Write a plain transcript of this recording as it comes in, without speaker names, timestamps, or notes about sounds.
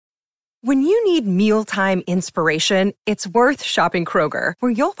When you need mealtime inspiration, it's worth shopping Kroger,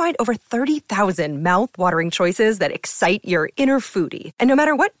 where you'll find over 30,000 mouth-watering choices that excite your inner foodie. And no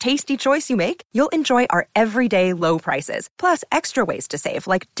matter what tasty choice you make, you'll enjoy our everyday low prices, plus extra ways to save,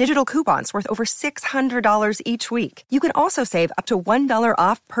 like digital coupons worth over $600 each week. You can also save up to $1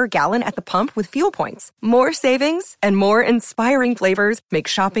 off per gallon at the pump with fuel points. More savings and more inspiring flavors make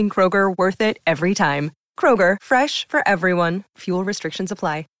shopping Kroger worth it every time. Kroger, fresh for everyone. Fuel restrictions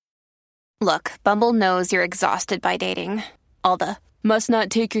apply. Look, Bumble knows you're exhausted by dating. All the, must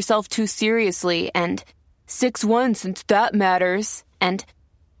not take yourself too seriously, and 6'1" since that matters, and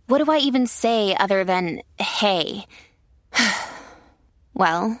what do I even say other than, hey?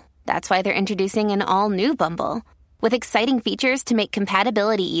 Well, that's why they're introducing an all-new Bumble, with exciting features to make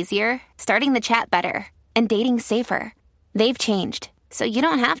compatibility easier, starting the chat better, and dating safer. They've changed, so you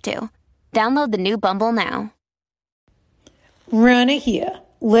don't have to. Download the new Bumble now. Rana here,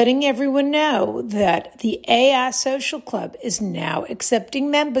 letting everyone know that the AR Social Club is now accepting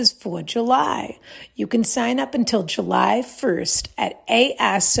members for July. You can sign up until July 1st at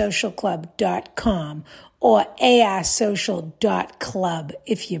arsocialclub.com or arsocial.club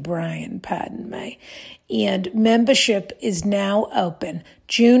if you're Brian, pardon me. And membership is now open.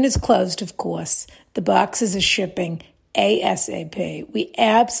 June is closed, of course. The boxes are shipping ASAP. We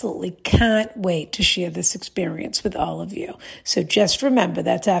absolutely can't wait to share this experience with all of you. So just remember,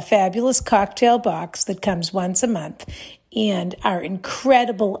 that's our fabulous cocktail box that comes once a month, and our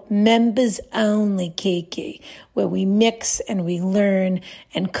incredible members-only Kiki, where we mix and we learn,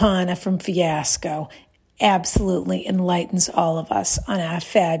 and Connor from Fiasco absolutely enlightens all of us on our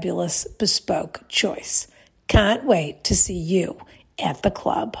fabulous bespoke choice. Can't wait to see you at the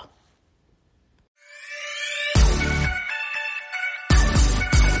club.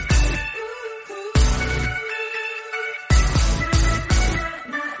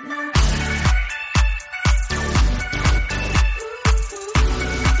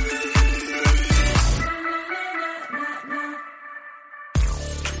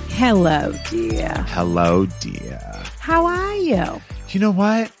 Hello, dear. Hello, dear. How are you? You know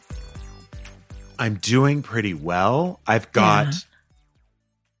what? I'm doing pretty well. I've got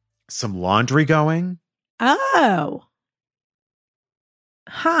some laundry going. Oh.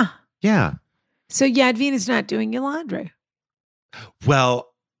 Huh. Yeah. So Yadvina's not doing your laundry.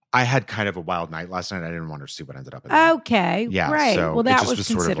 Well, I had kind of a wild night last night. I didn't want her to see what ended up in Okay. Yeah. Great. So Well, that it just was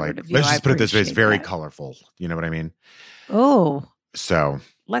sort of considerate like, of you. let's just put it this way. It's very that. colorful. You know what I mean? Oh. So.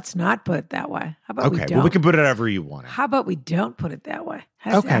 Let's not put it that way. How about we Okay. don't? Well, we can put it however you want it. How about we don't put it that way?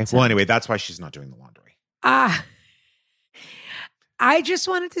 How does Okay. that sound? Well, anyway, that's why she's not doing the laundry. I just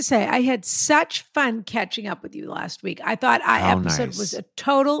wanted to say I had such fun catching up with you last week. I thought our episode was a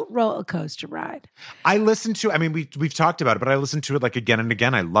total roller coaster ride. I listened to, I mean, we've talked about it, but I listened to it like again and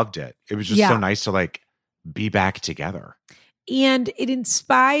again. I loved it. It was just so nice to like be back together. And it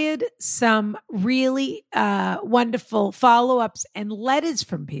inspired some really wonderful follow-ups and letters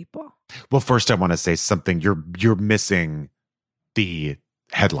from people. Well, first I want to say something. You're missing the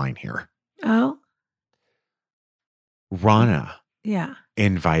headline here. Oh? Rana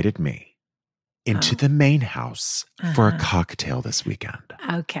invited me into the main house for a cocktail this weekend.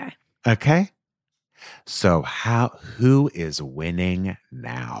 Okay. Okay? So who is winning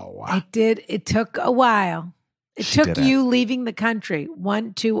now? It took a while. It took you leaving the country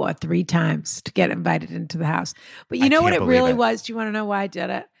 1, 2, or 3 times to get invited into the house. But you know what it really was? Do you want to know why I did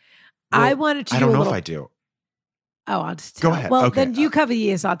it? Well, I wanted to. I don't know if I do. Oh, I'll just tell. Go ahead. Well, okay. then you cover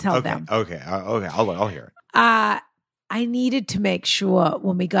years. I'll tell them. Okay. I'll hear it. I needed to make sure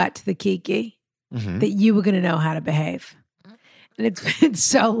when we got to the Kiki that you were going to know how to behave. And it's been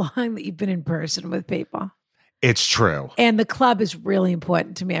so long that you've been in person with people. It's true. And the club is really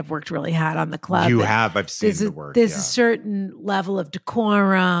important to me. I've worked really hard on the club. You have. I've seen the work. There's a certain level of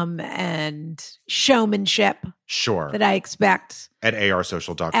decorum and showmanship that I expect at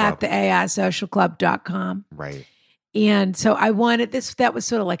arsocial.club. At the arsocialclub.com. Right. And so I wanted this, that was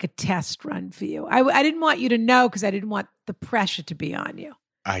sort of like a test run for you. I didn't want you to know because I didn't want the pressure to be on you.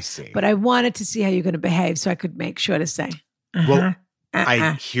 I see. But I wanted to see how you're going to behave so I could make sure to say, well,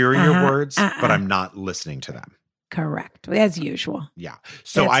 I hear your words, but I'm not listening to them. Correct. As usual. Yeah.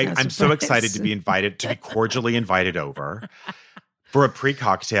 So I'm so excited to be cordially invited over for a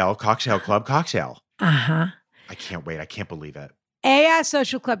cocktail club cocktail. I can't wait. I can't believe it.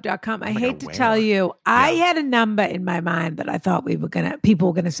 arsocialclub.com. I hate to tell you, I had a number in my mind that I thought people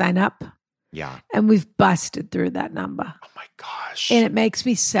were going to sign up. Yeah. And we've busted through that number. Oh my gosh. And it makes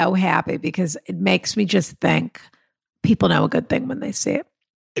me so happy because it makes me just think people know a good thing when they see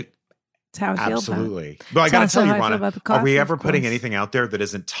it. That's how I feel Absolutely. about it. But I got to tell you, Ronna, are we ever putting anything out there that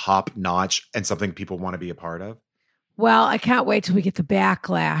isn't top notch and something people want to be a part of? Well, I can't wait till we get the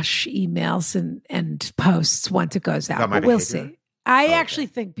backlash emails and posts once it goes out. But we'll see. I actually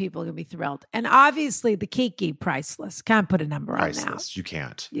think people are going to be thrilled. And obviously the Kiki, priceless. Can't put a number on that. You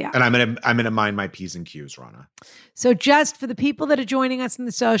can't. Yeah. And I'm going to mind my P's and Q's, Ronna. So just for the people that are joining us in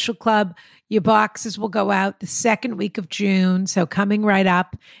the social club, your boxes will go out the second week of June. So coming right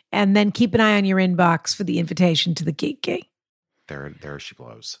up. And then keep an eye on your inbox for the invitation to the Kiki. There she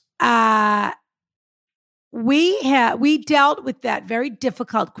blows. We dealt with that very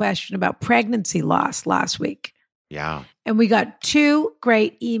difficult question about pregnancy loss last week. Yeah. And we got 2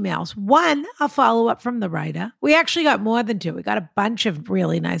 great emails. One, a follow-up from the writer. We actually got more than 2. We got a bunch of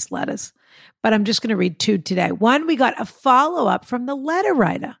really nice letters, but I'm just going to read 2 today. One, we got a follow-up from the letter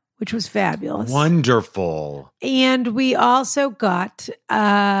writer, which was fabulous. Wonderful. And we also got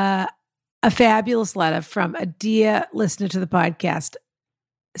a fabulous letter from a dear listener to the podcast,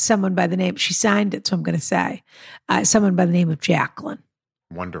 someone by the name, she signed it, so I'm going to say, someone by the name of Jacqueline.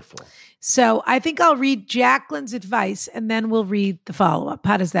 Wonderful. So I think I'll read Jacqueline's advice and then we'll read the follow-up.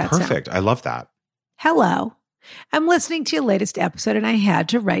 How does that sound? Perfect. I love that. Hello. I'm listening to your latest episode and I had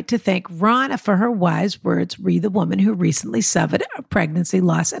to write to thank Ronna for her wise words, re the woman who recently suffered a pregnancy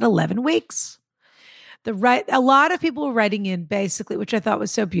loss at 11 weeks. A lot of people were writing in basically, which I thought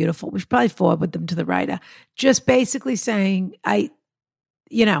was so beautiful. We should probably forward them to the writer. Just basically saying,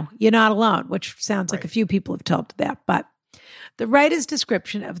 you're not alone, which sounds like a few people have told that, but the writer's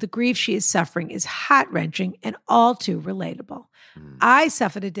description of the grief she is suffering is heart-wrenching and all too relatable. I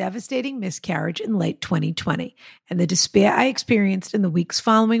suffered a devastating miscarriage in late 2020, and the despair I experienced in the weeks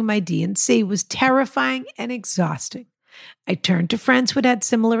following my D&C was terrifying and exhausting. I turned to friends who had had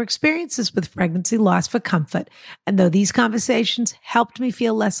similar experiences with pregnancy loss for comfort, and though these conversations helped me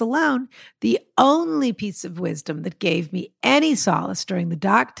feel less alone, the only piece of wisdom that gave me any solace during the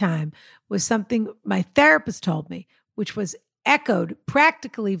dark time was something my therapist told me, which was echoed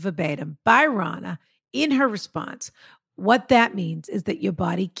practically verbatim by Ronna in her response. What that means is that your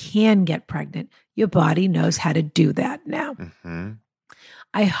body can get pregnant. Your body knows how to do that now. Mm-hmm.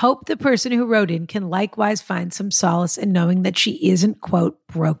 I hope the person who wrote in can likewise find some solace in knowing that she isn't, quote,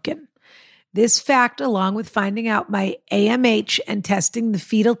 broken. This fact, along with finding out my AMH and testing the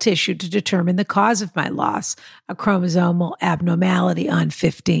fetal tissue to determine the cause of my loss, a chromosomal abnormality on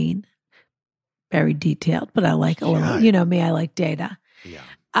 15, very detailed, but I like a little, you know me, I like data. Yeah.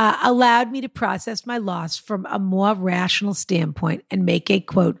 Allowed me to process my loss from a more rational standpoint and make a,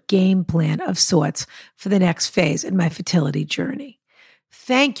 quote, game plan of sorts for the next phase in my fertility journey.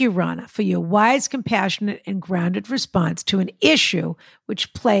 Thank you, Ronna, for your wise, compassionate, and grounded response to an issue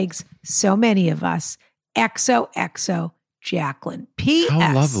which plagues so many of us. XOXO, Jacqueline. P.S.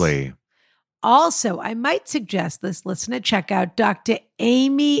 How lovely. Also, I might suggest this listener check out Dr.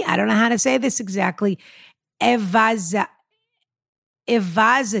 Amy, I don't know how to say this exactly, Eyvazadeh.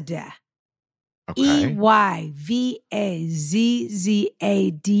 Okay. Eyvazzadeh,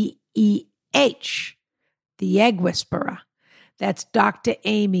 the Egg Whisperer. That's Dr.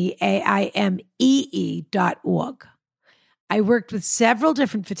 Amy, AIMEE.org. I worked with several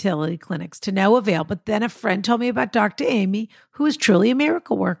different fertility clinics to no avail, but then a friend told me about Dr. Amy, who is truly a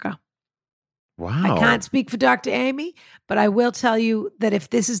miracle worker. Wow. I can't speak for Dr. Amy, but I will tell you that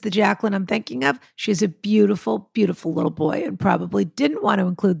if this is the Jacqueline I'm thinking of, she's a beautiful, beautiful little boy and probably didn't want to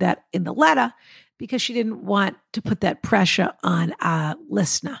include that in the letter because she didn't want to put that pressure on a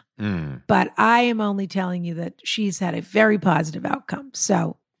listener. But I am only telling you that she's had a very positive outcome.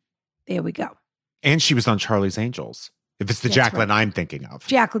 So there we go. And she was on Charlie's Angels. If it's the Jacqueline I'm thinking of.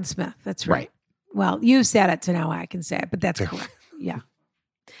 Jacqueline Smith. That's right. Well, you said it, so now I can say it, but that's correct. Yeah.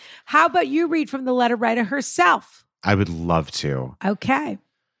 How about you read from the letter writer herself? I would love to. Okay.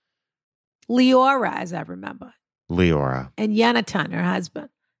 Leora, as I remember. Leora. And Yonatan, her husband.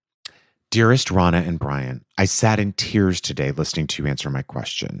 Dearest Ronna and Brian, I sat in tears today listening to you answer my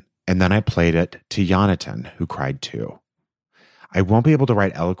question. And then I played it to Yonatan, who cried too. I won't be able to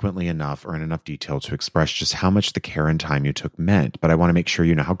write eloquently enough or in enough detail to express just how much the care and time you took meant, but I want to make sure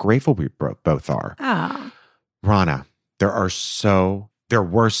you know how grateful we both are. Oh. Ronna, there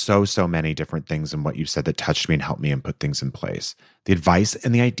were so many different things in what you said that touched me and helped me and put things in place. The advice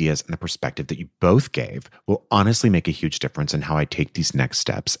and the ideas and the perspective that you both gave will honestly make a huge difference in how I take these next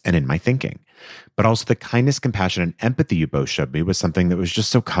steps and in my thinking. But also the kindness, compassion, and empathy you both showed me was something that was just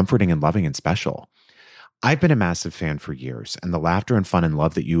so comforting and loving and special. I've been a massive fan for years, and the laughter and fun and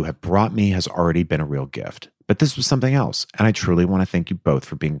love that you have brought me has already been a real gift. But this was something else, and I truly want to thank you both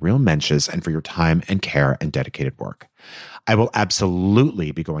for being real mensches and for your time and care and dedicated work. I will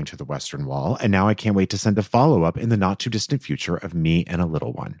absolutely be going to the Western Wall, and now I can't wait to send a follow-up in the not-too-distant future of me and a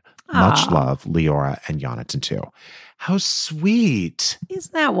little one. Much love, Leora and Jonathan, too. How sweet.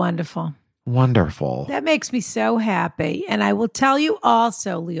 Isn't that wonderful? Wonderful. That makes me so happy. And I will tell you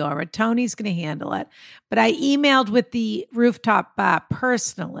also, Leora, Tony's going to handle it. But I emailed with the rooftop bar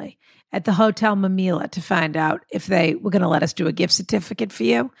personally at the Hotel Mamila to find out if they were going to let us do a gift certificate for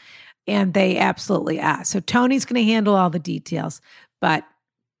you. And they absolutely are. So Tony's going to handle all the details. But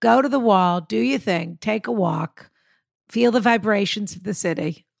go to the wall, do your thing, take a walk, feel the vibrations of the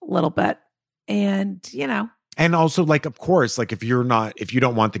city a little bit. And, you know. And also, like, of course, like if you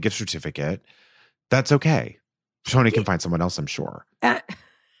don't want the gift certificate, that's okay. Tony can find someone else, I'm sure.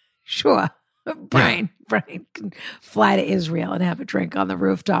 Sure. Brian can fly to Israel and have a drink on the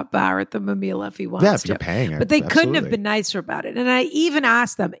rooftop bar at the Mamila if he wants to. Yeah, if you're paying. But they couldn't have been nicer about it. And I even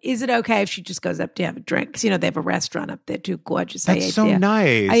asked them, is it okay if she just goes up to have a drink? Because, you know, they have a restaurant up there too, gorgeous. That's so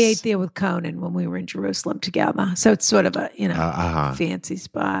nice. I ate there with Conan when we were in Jerusalem together. So it's sort of a, you know, fancy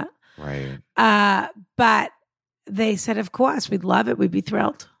spot. Right. But they said, of course, we'd love it. We'd be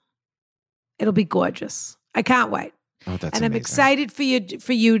thrilled. It'll be gorgeous. I can't wait. Oh, that's and amazing. I'm excited for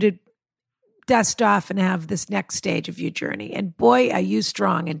you to dust off and have this next stage of your journey. And boy, are you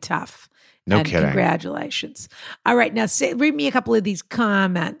strong and tough. No and kidding. Congratulations. All right, now read me a couple of these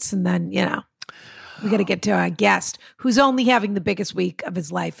comments, and then, you know, we got to get to our guest, who's only having the biggest week of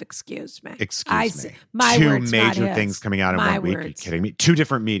his life. Excuse me. Excuse me. My Two words, major things coming out in one week. Are you kidding me? Two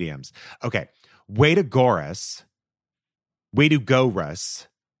different mediums. Okay. Way to Goris. Way to go, Russ.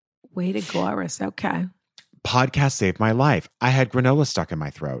 Way to Goris. Okay. Podcast saved my life. I had granola stuck in my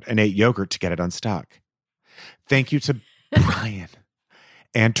throat and ate yogurt to get it unstuck. Thank you to Brian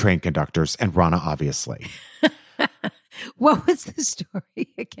and train conductors and Rana, obviously. What was the story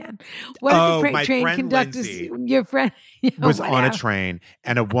again? What did the my train friend conductors? Lindsay Your friend was on a train,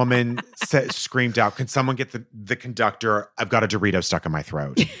 and a woman screamed out, "Can someone get the conductor? I've got a Dorito stuck in my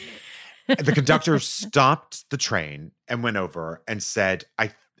throat." The conductor stopped the train and went over and said,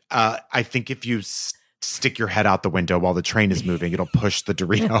 I think if you stick your head out the window while the train is moving, it'll push the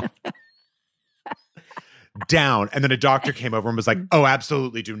Dorito down." And then a doctor came over and was like, "Oh,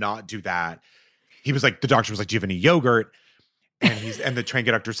 absolutely do not do that." He was like, the doctor was like, "Do you have any yogurt?" And the train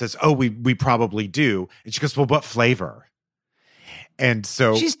conductor says, "Oh, we probably do." And she goes, "Well, what flavor?" And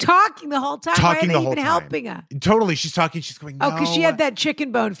so she's talking the whole time. Why are they even helping her? Totally. She's talking. She's going, "No." Oh, because she had that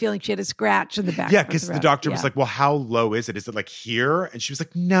chicken bone feeling. She had a scratch in the back. Yeah, because the doctor was like, "Well, how low is it? Is it like here?" And she was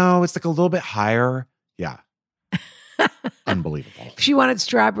like, "No, it's like a little bit higher." Yeah. Unbelievable. She wanted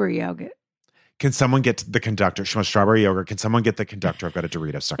strawberry yogurt. Can someone get the conductor? She wants strawberry yogurt. Can someone get the conductor? I've got a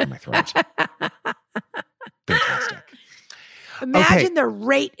Dorito stuck in my throat. Fantastic. Imagine the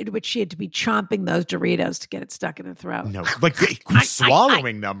rate at which she had to be chomping those Doritos to get it stuck in her throat. No, like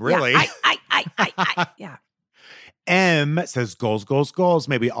swallowing them, really. Yeah. M says, goals, goals, goals.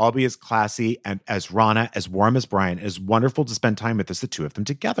 May we all be as classy and as Rana, as warm as Brian. It is wonderful to spend time with us, the two of them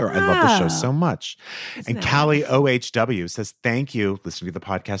together. I love the show so much. And Callie OHW says, thank you. Listening to the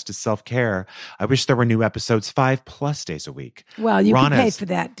podcast is self-care. I wish there were new episodes 5+ days a week. Well, you can pay for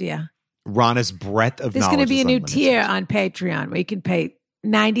that, dear. Rana's breadth of knowledge. There's going to be a new unlimited. tier on Patreon where you can pay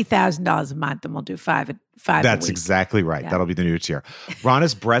 $90,000 a month, and we'll do five. That's a week. Exactly right. Yeah. That'll be the new tier.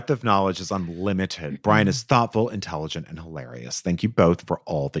 Rana's breadth of knowledge is unlimited. Brian is thoughtful, intelligent, and hilarious. Thank you both for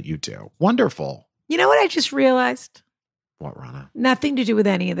all that you do. Wonderful. You know what I just realized? What, Rana? Nothing to do with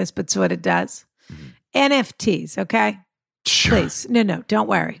any of this, but sort of does. Mm-hmm. NFTs, okay? Sure. Please. No, don't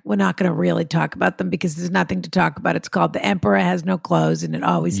worry. We're not going to really talk about them because there's nothing to talk about. It's called The Emperor Has No Clothes, and it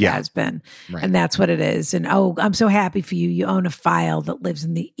always has been. Right. And that's what it is. And I'm so happy for you. You own a file that lives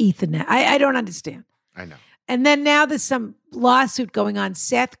in the Ethernet. I don't understand. I know. And then now there's some lawsuit going on.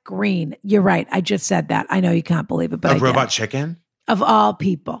 Seth Green. You're right. I just said that. I know you can't believe it, but Robot Chicken? Of all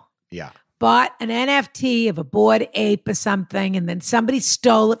people. Yeah. Bought an NFT of a bored ape or something, and then somebody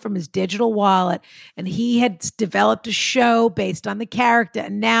stole it from his digital wallet, and he had developed a show based on the character,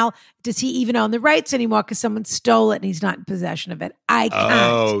 and now does he even own the rights anymore because someone stole it and he's not in possession of it? I can't.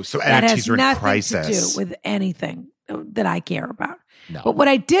 Oh, so that NFTs are in has crisis. nothing to do with anything that I care about. No. But what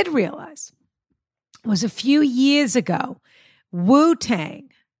I did realize was a few years ago,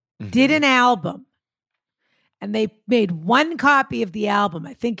 Wu-Tang did an album. And they made one copy of the album.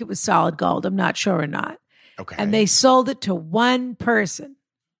 I think it was Solid Gold. I'm not sure or not. Okay. And they sold it to one person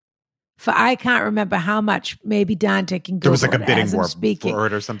for, I can't remember how much. Maybe Dante can Google. There was like a bidding war for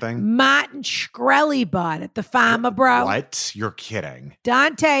it or something. Martin Shkreli bought it, the farmer bro. What? You're kidding.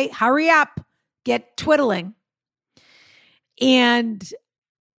 Dante, hurry up. Get twiddling. And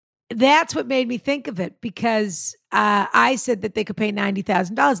that's what made me think of it, because I said that they could pay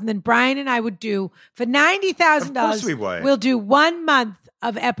 $90,000. And then Brian and I would do, for $90,000, of course we would. We'll do 1 month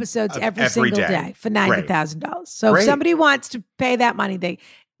of episodes every single day for $90,000. So if somebody wants to pay that money,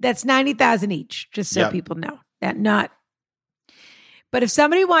 that's $90,000 each, just so people know. But if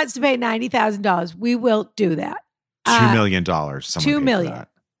somebody wants to pay $90,000, we will do that. $2 million. $2 million.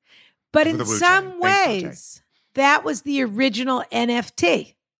 But in some ways, that was the original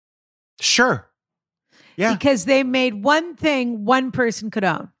NFT. Sure. Yeah. Because they made one thing one person could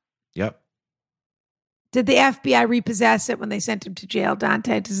own. Yep. Did the FBI repossess it when they sent him to jail,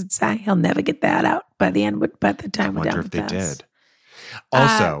 Dante? Does it say? He'll never get that out by the time we're done with this. I wonder if they did.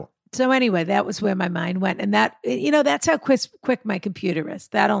 Also. So anyway, that was where my mind went. And that, that's how quick my computer is.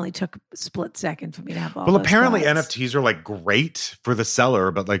 That only took a split second for me to have all those apparently thoughts. NFTs are like great for the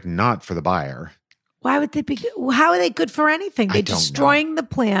seller, but like not for the buyer. Why would they be? How are they good for anything? They're destroying the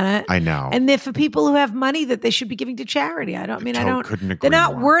planet. I know. And they're for people who have money that they should be giving to charity. Couldn't agree they're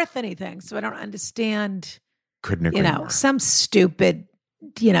not more. Worth anything. So I don't understand. Couldn't agree more. Some stupid,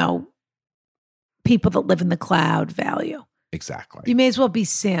 people that live in the cloud value. Exactly. You may as well be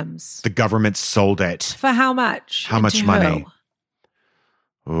Sims. The government sold it. For how much? How much money?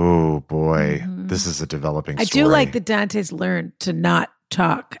 Oh, boy. Mm-hmm. This is a developing story. I do like that Dante's learned to not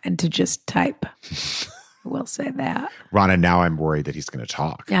talk and to just type. I will say that. Rana, now I'm worried that he's going to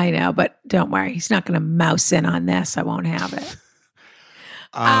talk. I know, but don't worry. He's not going to mouse in on this. I won't have it.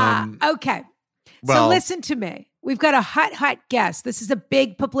 Okay. So listen to me. We've got a hot guest. This is a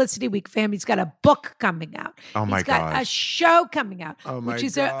big publicity week for him. He's got a book coming out. Oh, my God. He's got a show coming out. Oh, my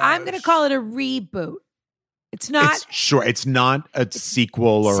which God. I'm going to call it a reboot. It's not. It's not a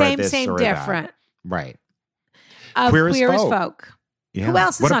sequel or same, a this same, or different. That. Right. Queer as folk. Yeah. Who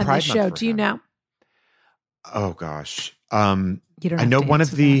else is on this show? Do you know? Oh, gosh. You don't have I know to one of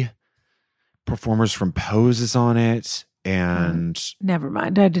the that. performers from Pose is on it. And never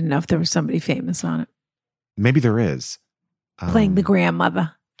mind. I didn't know if there was somebody famous on it. Maybe there is. Playing the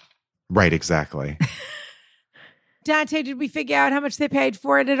grandmother. Right, exactly. Dante, did we figure out how much they paid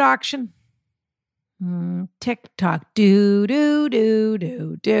for it at auction? TikTok. Do, do, do,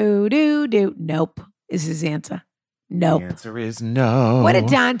 do, do, do, do. Nope is his answer. Nope. The answer is no. What a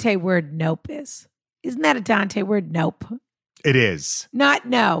Dante word nope is. Isn't that a Dante word? Nope. It is. Not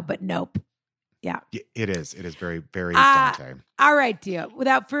no, but nope. Yeah. It is. It is very, very Dante. All right, dear.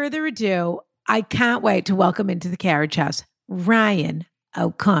 Without further ado, I can't wait to welcome into the Carriage House Ryan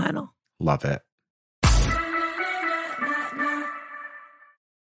O'Connell. Love it.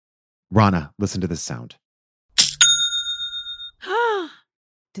 Rana, listen to this sound.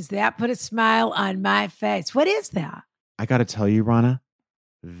 Does that put a smile on my face? What is that? I got to tell you, Rana,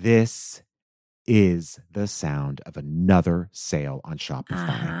 this is the sound of another sale on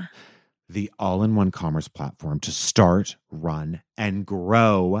Shopify. The all-in-one commerce platform to start, run, and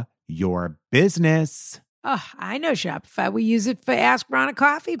grow your business. Oh, I know Shopify. We use it for Ask Rana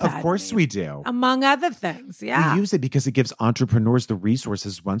Coffee. Of course we do. Among other things, yeah. We use it because it gives entrepreneurs the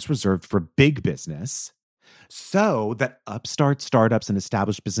resources once reserved for big business so that upstart startups and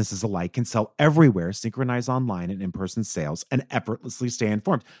established businesses alike can sell everywhere, synchronize online and in-person sales, and effortlessly stay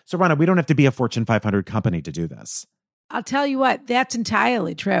informed. So, Rana, we don't have to be a Fortune 500 company to do this. I'll tell you what, that's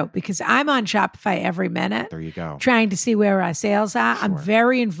entirely true because I'm on Shopify every minute. There you go. Trying to see where our sales are. Sure. I'm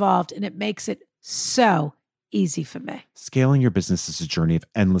very involved and it makes it so easy for me. Scaling your business is a journey of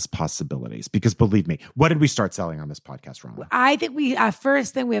endless possibilities because believe me, what did we start selling on this podcast, Rana? I think our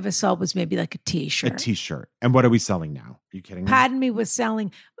first thing we ever sold was maybe like a t-shirt. A t-shirt. And what are we selling now? Are you kidding me? Pardon me, we're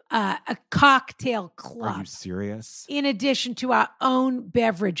selling a cocktail club. Are you serious? In addition to our own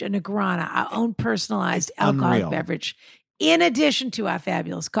beverage, a Negrana, our own personalized alcoholic beverage. In addition to our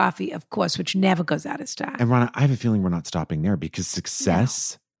fabulous coffee, of course, which never goes out of style. And Rana, I have a feeling we're not stopping there because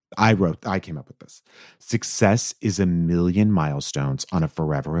success, I came up with this. Success is a million milestones on a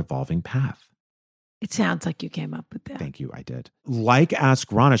forever evolving path. It sounds like you came up with that. Thank you. I did. Like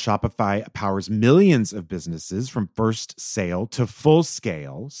Ask Rana, Shopify powers millions of businesses from first sale to full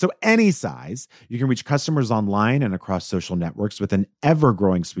scale. So any size, you can reach customers online and across social networks with an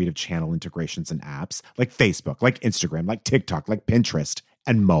ever-growing suite of channel integrations and apps like Facebook, like Instagram, like TikTok, like Pinterest,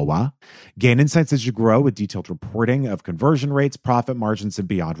 and MOA. Gain insights as you grow with detailed reporting of conversion rates, profit margins, and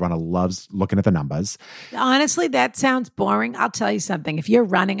beyond. Rana loves looking at the numbers. Honestly, that sounds boring. I'll tell you something. If you're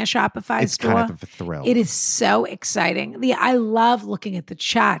running a Shopify store, kind of a thrill. It is so exciting. I love looking at the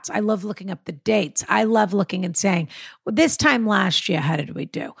charts. I love looking up the dates. I love looking and saying, well, this time last year, how did we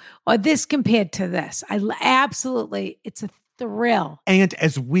do? Or this compared to this. Absolutely, it's a thrill. And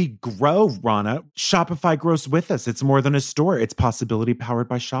as we grow, Rana, Shopify grows with us. It's more than a store. It's possibility powered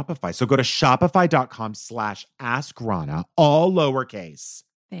by Shopify. So go to shopify.com/AskRana, all lowercase.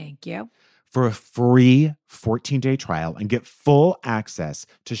 Thank you. For a free 14-day trial and get full access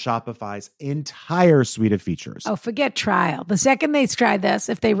to Shopify's entire suite of features. Oh, forget trial. The second they try this,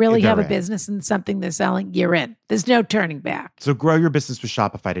 if they really have a business and something they're selling, you're in. There's no turning back. So grow your business with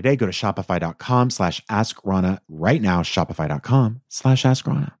Shopify today. Go to shopify.com/AskRana right now.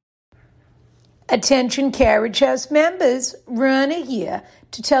 Shopify.com/AskRana. Attention Carriage House members, Rana here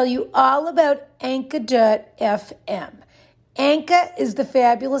to tell you all about Anchor.fm. Anchor is the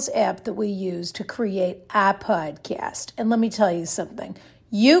fabulous app that we use to create our podcast. And let me tell you something.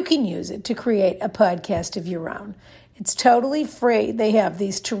 You can use it to create a podcast of your own. It's totally free. They have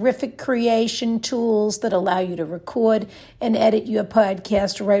these terrific creation tools that allow you to record and edit your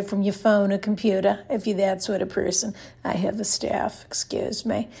podcast right from your phone or computer, if you're that sort of person. I have a staff, excuse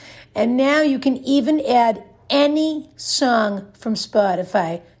me. And now you can even add any song from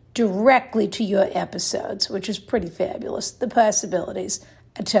Spotify directly to your episodes, which is pretty fabulous. The possibilities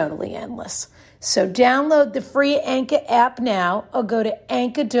are totally endless. So download the free Anchor app now or go to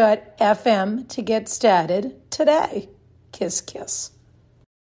anchor.fm to get started today. Kiss, kiss.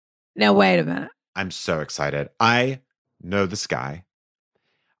 Now, wait a minute. I'm so excited. I know this guy.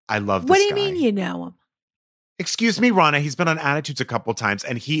 I love this guy. What do you mean you know him? Excuse me, Rana. He's been on Attitudes a couple times,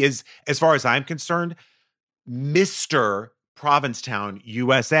 and he is, as far as I'm concerned, Mr. Provincetown,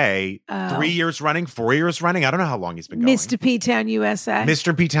 USA, 3 years running, 4 years running. I don't know how long he's been going. Mr. P-Town, USA.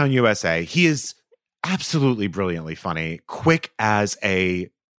 Mr. P-Town, USA. He is absolutely brilliantly funny, quick as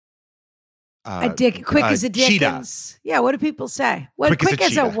a quick as a Dickens. Cheetah. Yeah, what do people say? Quick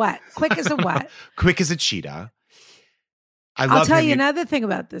as a what? Quick as a what? Quick as a cheetah. I'll tell you another thing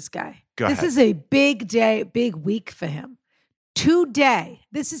about this guy. This is a big day, big week for him. Today,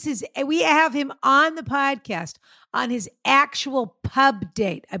 we have him on the podcast on his actual pub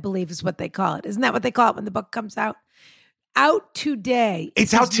date, I believe is what they call it. Isn't that what they call it when the book comes out? Out today.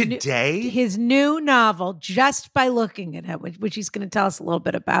 It's out today? His new novel, Just by Looking at Him, which he's going to tell us a little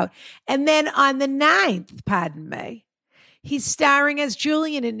bit about. And then on the 9th, pardon me, he's starring as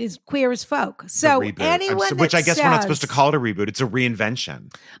Julian in his Queer as Folk. So anyone which I guess we're not supposed to call it a reboot. It's a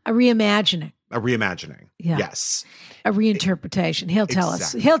reinvention. A reimagining. A reimagining. Yeah. Yes. A reinterpretation. He'll tell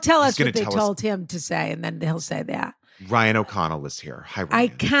us. He'll tell us what they told him to say, and then he'll say that. Ryan O'Connell is here. Hi, Ryan. I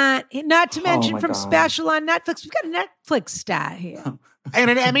can't. Not to mention from Special on Netflix. We've got a Netflix star here.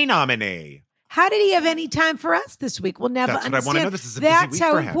 And an Emmy nominee. How did he have any time for us this week? We'll never understand. That's what I want to know. This is a busy week for him. That's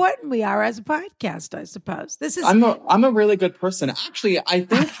how important we are as a podcast, I suppose. I'm a really good person. Actually, I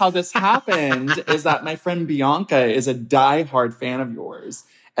think how this happened is that my friend Bianca is a diehard fan of yours.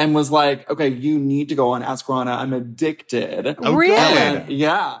 And was like, okay, you need to go on Ask Rana. I'm addicted. Oh, really?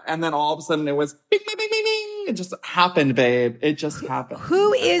 Yeah. And then all of a sudden it was bing, bing, bing, bing, bing. It just happened, babe. It just happened.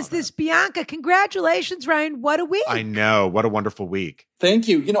 Who is this Bianca? Congratulations, Ryan. What a week. I know. What a wonderful week. Thank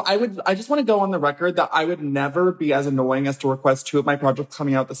you. You know, I just want to go on the record that I would never be as annoying as to request 2 of my projects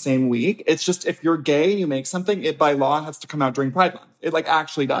coming out the same week. It's just, if you're gay and you make something, it by law has to come out during Pride Month. It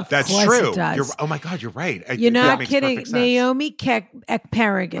actually does. That's true. Oh my God, you're right. You're not kidding. Naomi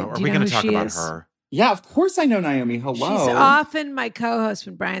Ekperigin. Are we going to talk about her? Yeah, of course I know Naomi. Hello. She's often my co-host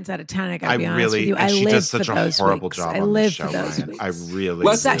when Brian's out of town. I got to be honest with you. I live for those weeks. I live for those weeks. I really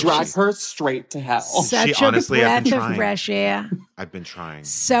Let's drag her straight to hell. Such a breath of fresh air. I've been trying.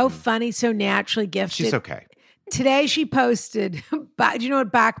 So funny, so naturally gifted. She's okay. Today she posted, do you know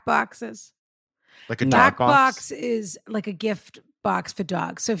what BackBox is? Like a dog box? BackBox is like a gift box for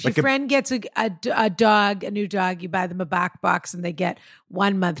dogs. So if your friend gets a dog, a new dog, you buy them a BackBox and they get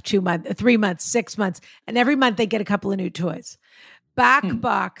 1 month, 2 months, 3 months, 6 months. And every month they get a couple of new toys.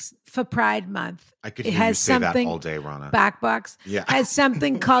 BackBox for Pride Month. I could hear you say that all day, Rana. BackBox has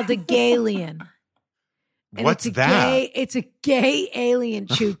something called a Gaylian. What's that? It's a gay alien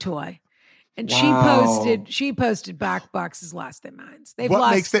chew toy. And she posted BackBox's lost their minds.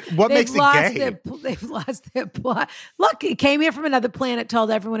 What makes it gay? They've lost their plot. Look, it came here from another planet,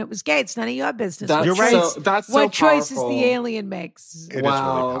 told everyone it was gay. It's none of your business. You're right. That's so what choices the alien makes. It is really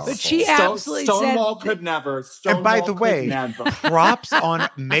powerful. But she absolutely Stonewall could never. And by the way, props on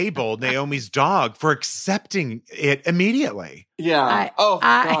Mabel, Naomi's dog, for accepting it immediately. Yeah.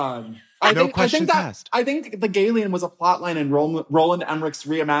 God. No questions asked. I think the Gaylian was a plotline in Roland Emmerich's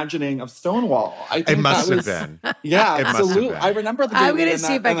reimagining of Stonewall. It must have been. Yeah, absolutely. I remember the Gaylian. I'm going to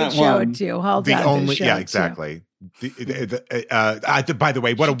see if I can show it to you. Hold on. Yeah, exactly. By the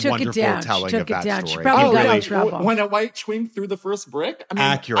way, what a wonderful telling of that story. She probably got in trouble. When a white twink threw the first brick? I mean,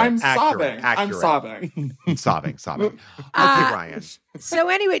 accurate. I'm sobbing. I'm sobbing. Okay, Ryan. So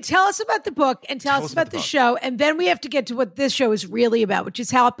anyway, tell us about the book and tell us about the show. And then we have to get to what this show is really about, which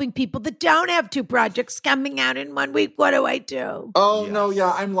is helping people that don't have two projects coming out in 1 week. What do I do? Oh, yes. No,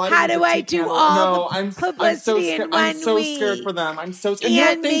 yeah. I'm lighting How do I do all the publicity in 1 week? I'm so scared for them. I'm so scared.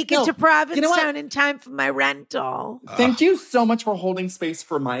 And make it to Provincetown in time for my rental. Thank you so much for holding space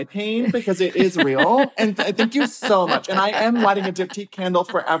for my pain, because it is real. And thank you so much. And I am lighting a diptyque candle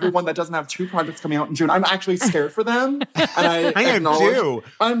for everyone that doesn't have two projects coming out in June. I'm actually scared for them. And I am too.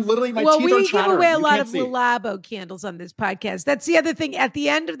 I'm literally, my teeth are chattering. Well, we give away a lot of Le Labo candles on this podcast. That's the other thing. At the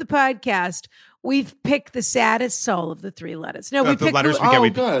end of the podcast, we've picked the saddest soul of the three letters. No, we pick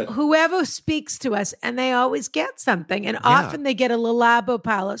whoever speaks to us, and they always get something. And often they get a Le Labo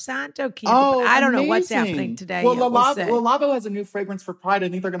Palo Santo candle. But I don't know what's happening today. Well, Le Labo has a new fragrance for Pride. I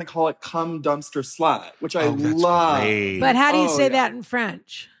think they're going to call it Cum Dumpster Slut, which I love. Great. But how do you say that in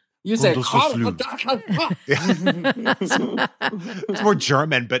French? You say it's more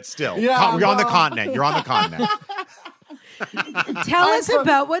German, but still. Yeah, we're on the continent. You're on the continent. Tell us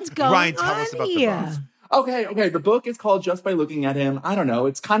about what's going on. Ryan, tell us about the book. Okay. The book is called Just by Looking at Him. I don't know.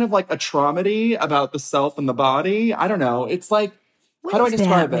 It's kind of like a traumedy about the self and the body. I don't know. It's like, how do I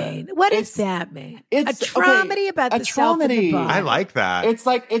describe it? What does that mean? It's a traumedy about the self and the body. I like that. It's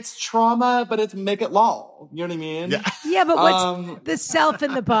like, it's trauma, but it's make it lol. You know what I mean? Yeah, but what's the self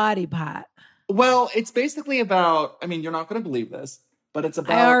and the body part? Well, it's basically about, I mean, you're not going to believe this, but it's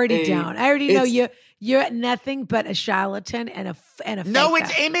about I already know you're nothing but a charlatan and a fake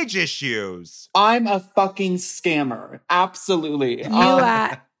it's image issues. I'm a fucking scammer. Absolutely. You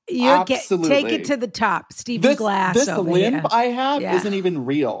are. Take it to the top, Stephen Glass. This over limp here. I have isn't even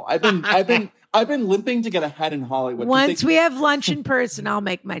real. I've been limping to get ahead in Hollywood. Once we have lunch in person, I'll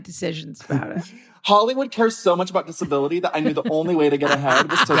make my decisions about it. Hollywood cares so much about disability that I knew the only way to get ahead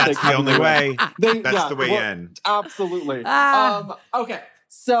was to That's the only way. That's the way in. Absolutely. Okay.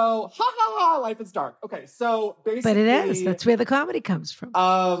 So, life is dark. Okay, so basically, but it is. That's where the comedy comes from.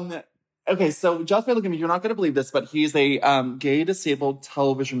 Okay, so just by looking at me, you're not going to believe this, but he's a gay disabled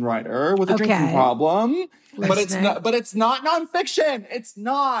television writer with a drinking problem. But it's not nonfiction. It's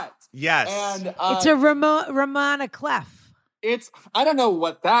not. Yes. And it's a Ramona Clef. I don't know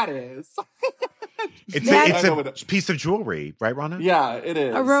what that is. It's a piece of jewelry, right, Rana? Yeah, it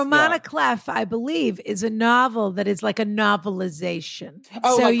is. A Ramona Clef, I believe, is a novel that is like a novelization.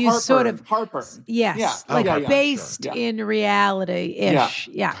 Oh, so like you Harper. Yes, based in reality-ish.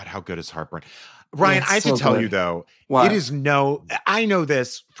 Yeah. God, how good is Harper? Ryan, I have to tell you, though, it is I know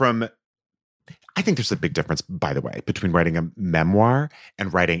this from... I think there's a big difference, by the way, between writing a memoir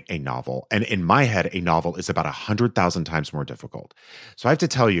and writing a novel. And in my head, a novel is about 100,000 times more difficult. So I have to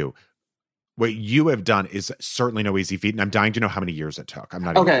tell you, what you have done is certainly no easy feat, and I'm dying to know how many years it took. I'm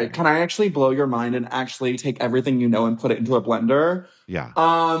not okay. Can I actually blow your mind and actually take everything you know and put it into a blender? Yeah.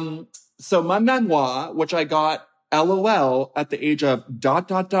 So my memoir, which I got LOL at the age of ...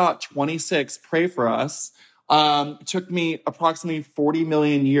 26, pray for us. Took me approximately 40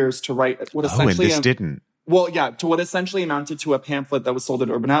 million years to write what essentially... and this didn't. Well, yeah, to what essentially amounted to a pamphlet that was sold at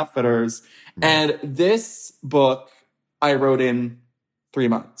Urban Outfitters. Right. And this book I wrote in 3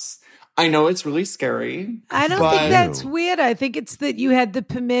 months. I know it's really scary. I don't think that's weird. I think it's that you had the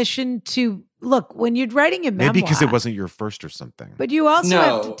permission to... Look, when you're writing a memoir... Maybe because it wasn't your first or something. But you also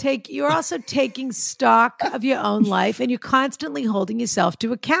have to you're also taking stock of your own life, and you're constantly holding yourself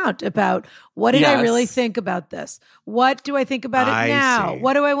to account about what did I really think about this? What do I think about it now?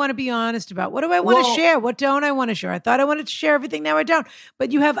 What do I want to be honest about? What do I want to share? What don't I want to share? I thought I wanted to share everything. Now I don't.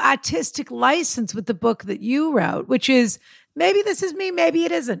 But you have artistic license with the book that you wrote, which is... Maybe this is me, maybe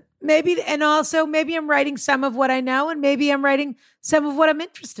it isn't. Maybe I'm writing some of what I know, and maybe I'm writing some of what I'm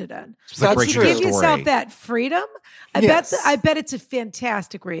interested in. So give yourself that freedom. I bet it's a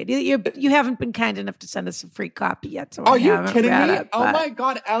fantastic read. You haven't been kind enough to send us a free copy yet. So are you kidding me? Oh my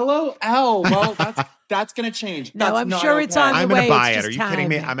God, LOL. Well, that's going to change. No, I'm sure it's on the way. I'm going to buy it. Are you kidding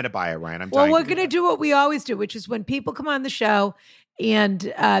me? I'm going to buy it, Ryan. We're going to do what we always do, which is when people come on the show and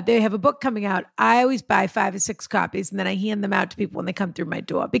they have a book coming out, I always buy 5 or 6 copies, and then I hand them out to people when they come through my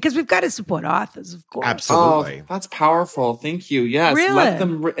door, because we've got to support authors, of course. Absolutely. Oh, that's powerful. Thank you. Yes. Really? Let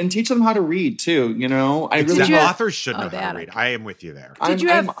them and teach them how to read too. You know, authors should know how to read. I am with you there. Did you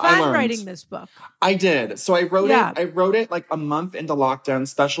have fun writing this book? I did. So I wrote it. I wrote it like a month into lockdown.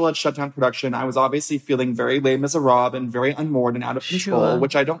 Special Ed shut down production. I was obviously feeling very Les Miserables and very unmoored and out of control,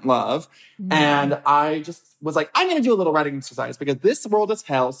 which I don't love. No. And I just was like, I'm going to do a little writing exercise because this world is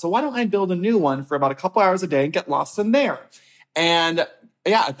hell. So why don't I build a new one for about a couple hours a day and get lost in there? And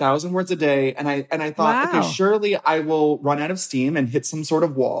yeah, 1,000 words a day. And I thought, okay, surely I will run out of steam and hit some sort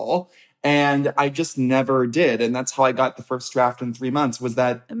of wall. And I just never did. And that's how I got the first draft in 3 months, was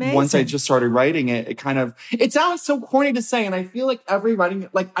that once I just started writing it, it sounds so corny to say. And I feel like I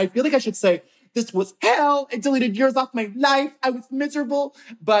feel like I should say, this was hell. It deleted years off my life. I was miserable.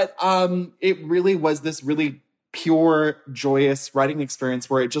 But it really was this really pure, joyous writing experience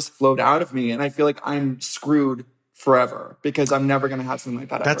where it just flowed out of me. And I feel like I'm screwed forever because I'm never going to have something like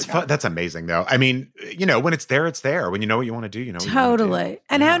that. That's fun. That's amazing, though. I mean, when it's there, it's there. When you know what you want to do, you know what totally. You want to do.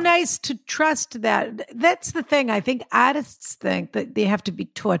 And how nice to trust that. That's the thing. I think artists think that they have to be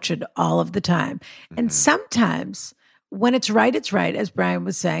tortured all of the time. Mm-hmm. And sometimes when it's right, as Brian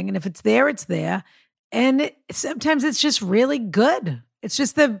was saying. And if it's there, it's there. And sometimes it's just really good. It's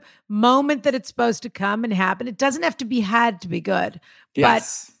just the moment that it's supposed to come and happen. It doesn't have to be had to be good, but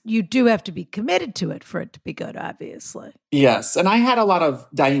you do have to be committed to it for it to be good, obviously. Yes. And I had a lot of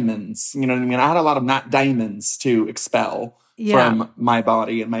diamonds, you know what I mean? I had a lot of not diamonds to expel from my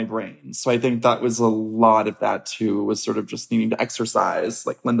body and my brain. So I think that was a lot of that too, was sort of just needing to exercise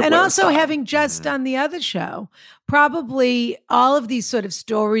like Linda And Blair also style. having just done the other show, probably all of these sort of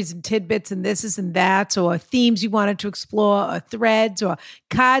stories and tidbits and thises and that's, or themes you wanted to explore, or threads, or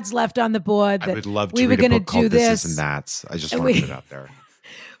cards left on the board. That I would love to we were read a going to book called do This this and That's. I just want to put it out there.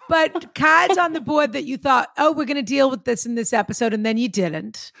 But cards on the board that you thought, oh, we're going to deal with this in this episode, and then you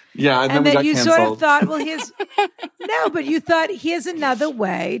didn't. Yeah, and then you sort of thought, well, you thought here's another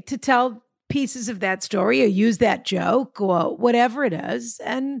way to tell pieces of that story or use that joke or whatever it is,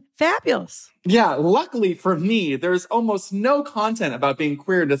 and fabulous. Yeah, luckily for me, there's almost no content about being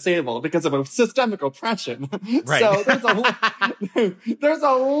queer and disabled because of a systemic oppression. Right. So there's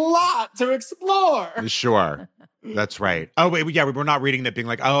a lot to explore. Sure. That's right. Oh, wait, yeah, we're not reading that being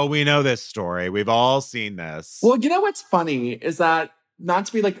like, oh, we know this story. We've all seen this. Well, you know what's funny is that, not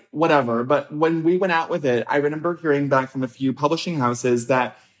to be like whatever, but when we went out with it, I remember hearing back from a few publishing houses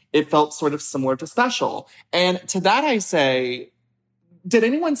that it felt sort of similar to Special. And to that I say, did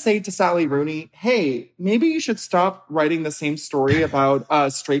anyone say to Sally Rooney, hey, maybe you should stop writing the same story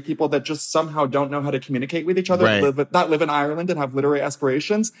about straight people that just somehow don't know how to communicate with each other, right. that live in Ireland and have literary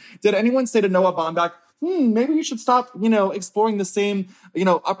aspirations? Did anyone say to Noah Baumbach, maybe you should stop, exploring the same,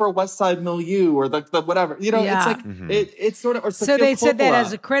 Upper West Side milieu or the whatever, it's like, it's sort of, or so they said that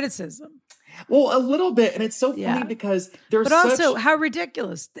as a criticism. Well, a little bit. And it's so funny because there's But also, how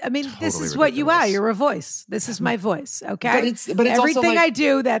ridiculous. I mean, totally this is what you are. You're a voice. This is my voice, okay? But it's everything also like, I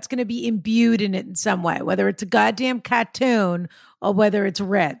do, that's going to be imbued in it in some way, whether it's a goddamn cartoon or whether it's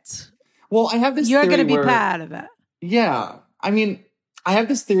Reds. Well, I have this You're theory going to be where, proud of it. Yeah. I mean, I have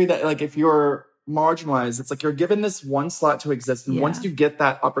this theory that, like, if you're marginalized, it's like you're given this one slot to exist. And once you get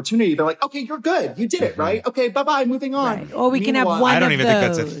that opportunity, they're like, okay, you're good. You did it, right? Okay, bye-bye, moving on. Right. Or we can have one I don't of even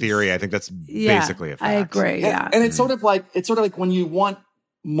those. think that's a theory. I think that's basically a fact. I agree, And it's sort of like when you want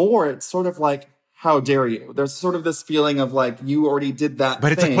more, it's sort of like, how dare you? There's sort of this feeling of like, you already did that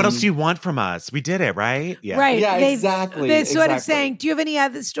But it's thing. like, what else do you want from us? We did it, right? Yeah. Right. Yeah, exactly. They're sort of saying, do you have any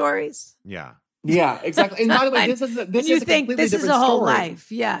other stories? Yeah. Yeah, exactly. And by the way, this is a completely this different is a whole story.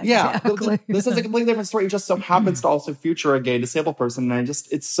 life. Yeah, yeah. exactly. This is a completely different story. It just so happens to also feature a gay disabled person, and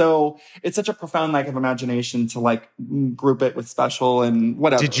it's such a profound lack of imagination to like group it with Special and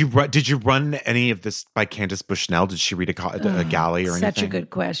whatever. Did you run any of this by Candace Bushnell? Did she read a galley or anything? Such a good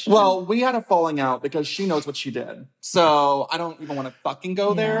question. Well, we had a falling out because she knows what she did, so I don't even want to fucking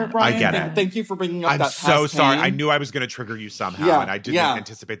go there, Brian. I get it. Thank you for bringing up I'm that. so past sorry. pain. I knew I was going to trigger you somehow, and I didn't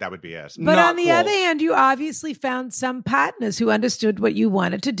anticipate that would be it. But Not on the cool. other hand, you obviously found some partners who understood what you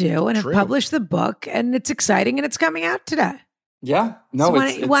wanted to do and have published the book, and it's exciting, and it's coming out today. Yeah. No,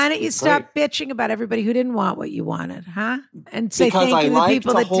 so why don't you stop bitching about everybody who didn't want what you wanted, huh? And say because thank you to the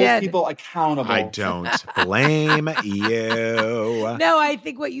people that hold did. people accountable. I don't blame you. No, I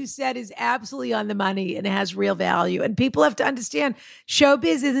think what you said is absolutely on the money and it has real value. And people have to understand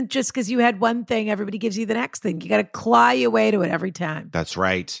showbiz isn't just because you had one thing, everybody gives you the next thing. You got to claw your way to it every time. That's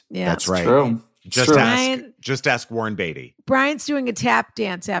right. Yeah. That's right. True. Just ask Warren Beatty. Brian's doing a tap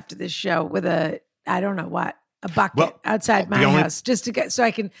dance after this show with a bucket outside my house just to get so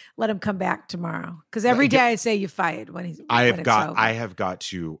I can let him come back tomorrow. Because every day I say you're fired when he's. I have got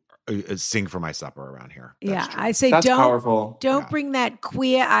to sing for my supper around here. That's true. I say That's powerful. Don't bring that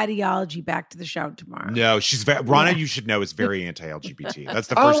queer ideology back to the show tomorrow. No, she's Rana, you should know, is very anti-LGBT. That's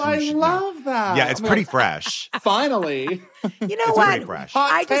the first thing you should know. I love that. Yeah, it's pretty fresh. Finally. You know what? Pretty fresh.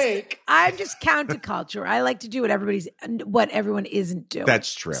 I'm just counterculture. I like to do what everyone isn't doing.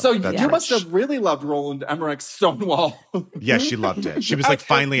 That's true. So you must have really loved Roland Emmerich's Stonewall. Yeah, she loved it. She was like,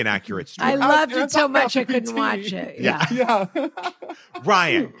 finally an accurate story. I loved it so much I couldn't watch it. Yeah.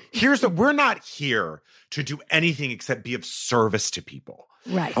 Ryan, we're not here to do anything except be of service to people.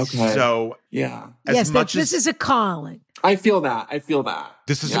 Right. Okay. So this is a calling. I feel that.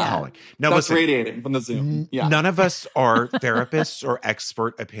 This is a calling. Now, that's listen, radiating from the Zoom. Yeah. None of us are therapists or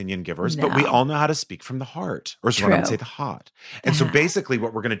expert opinion givers, but we all know how to speak from the heart, or so I would say the heart. And so basically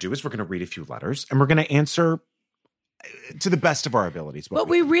what we're going to do is we're going to read a few letters and we're going to answer to the best of our abilities. But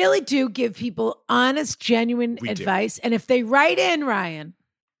we really do give people honest, genuine advice. And if they write in, Ryan,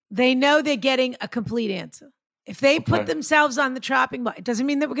 they know they're getting a complete answer. If they put themselves on the chopping block, it doesn't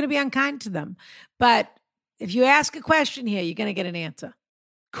mean that we're going to be unkind to them. But if you ask a question here, you're going to get an answer.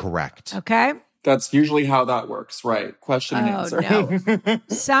 Correct. Okay? That's usually how that works, right? Question and answer. No.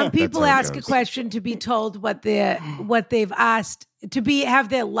 Some people ask a question to be told what they've asked, have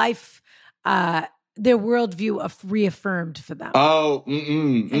their life, their worldview reaffirmed for them. Oh,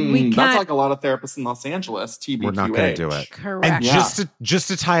 that's like a lot of therapists in Los Angeles. TBQH. We're not going to do it. Correct. And just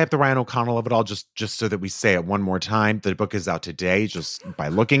to tie up the Ryan O'Connell of it all, just so that we say it one more time, the book is out today just by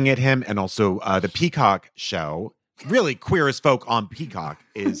looking at him, and also the Peacock show, really Queer as Folk on Peacock,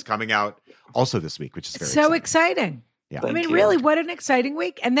 is coming out also this week, which is very exciting. Yeah. I mean, really, what an exciting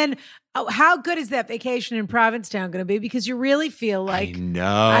week. And then how good is that vacation in Provincetown going to be? Because you really feel like, I know,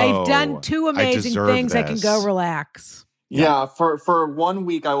 I've done two amazing things. I can go relax. Yeah, for 1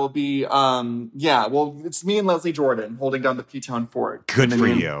 week I will be, it's me and Leslie Jordan holding down the P-Town Fort. Good for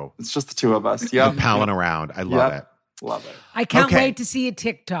you. It's just the two of us. Yeah. Palling around. I love it. Love it. I can't wait to see your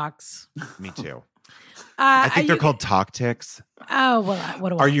TikToks. Me too. I think they're called Talk Ticks. Oh, well, what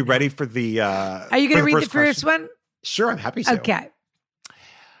do I Are you ready for the Are you going to read the first one? Sure, I'm happy to. Okay.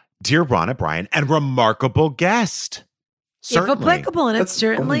 Dear Rana Bryan and remarkable guest. Certainly. If applicable, and it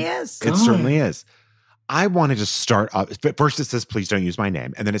certainly is. It certainly is. I wanted to start off, first it says, please don't use my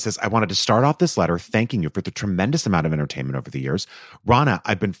name. And then it says, I wanted to start off this letter thanking you for the tremendous amount of entertainment over the years. Rana,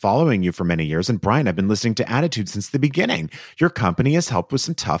 I've been following you for many years. And Bryan, I've been listening to Attitude since the beginning. Your company has helped with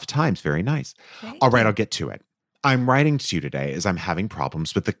some tough times. Very nice. All right, I'll get to it. I'm writing to you today as I'm having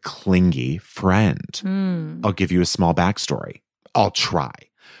problems with a clingy friend. I'll give you a small backstory. I'll try.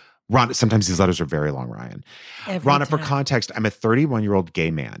 Rana, sometimes these letters are very long, Ryan. Rana, for context, I'm a 31-year-old gay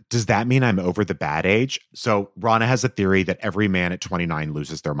man. Does that mean I'm over the bad age? So Rana has a theory that every man at 29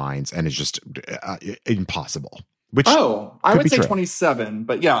 loses their minds and is just impossible. Which I would say true. 27,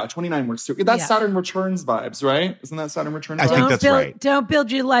 but 29 works too. That's Saturn Returns vibes, right? Isn't that Saturn Returns vibes? I think that's right. Don't build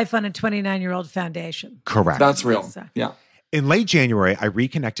your life on a 29-year-old foundation. Correct. That's real. Yeah. In late January, I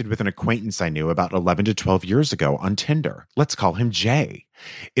reconnected with an acquaintance I knew about 11 to 12 years ago on Tinder. Let's call him Jay.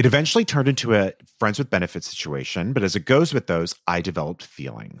 It eventually turned into a friends with benefits situation, but as it goes with those, I developed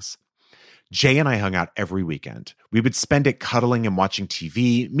feelings. Jay and I hung out every weekend. We would spend it cuddling and watching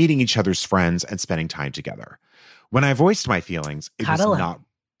TV, meeting each other's friends, and spending time together. When I voiced my feelings, it was not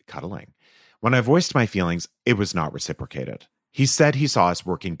cuddling. When I voiced my feelings, it was not reciprocated. He said he saw us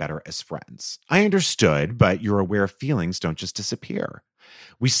working better as friends. I understood, but you're aware feelings don't just disappear.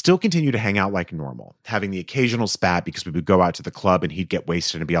 We still continue to hang out like normal, having the occasional spat because we would go out to the club and he'd get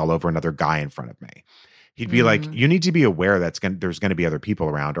wasted and be all over another guy in front of me. He'd be like, you need to be aware that there's going to be other people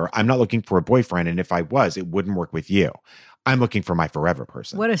around, or I'm not looking for a boyfriend, and if I was, it wouldn't work with you. I'm looking for my forever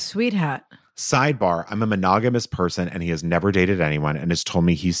person. What a sweetheart. Sidebar, I'm a monogamous person and he has never dated anyone and has told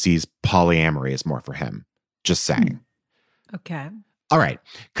me he sees polyamory as more for him. Just saying. Okay. All right.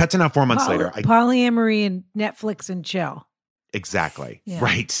 Cut to now 4 months later. Polyamory and Netflix and chill. Exactly. Yeah.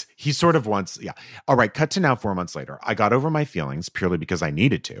 Right. He sort of wants, All right. Cut to now 4 months later. I got over my feelings purely because I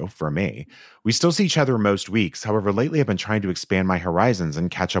needed to, for me. We still see each other most weeks. However, lately I've been trying to expand my horizons and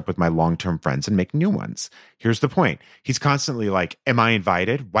catch up with my long-term friends and make new ones. Here's the point. He's constantly like, am I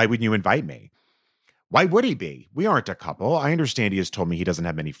invited? Why wouldn't you invite me? Why would he be? We aren't a couple. I understand he has told me he doesn't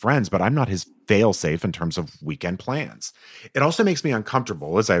have many friends, but I'm not his fail-safe in terms of weekend plans. It also makes me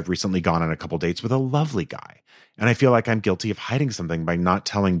uncomfortable as I've recently gone on a couple dates with a lovely guy, and I feel like I'm guilty of hiding something by not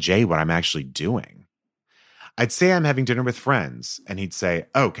telling Jay what I'm actually doing. I'd say I'm having dinner with friends, and he'd say,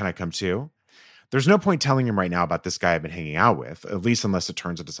 oh, can I come too? There's no point telling him right now about this guy I've been hanging out with, at least unless it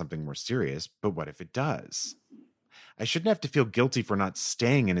turns into something more serious, but what if it does? I shouldn't have to feel guilty for not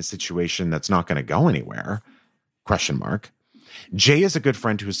staying in a situation that's not going to go anywhere. ? Jay is a good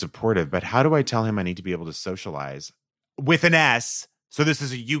friend who is supportive, but how do I tell him I need to be able to socialize with an S? So this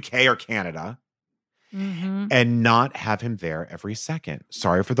is a UK or Canada. And not have him there every second.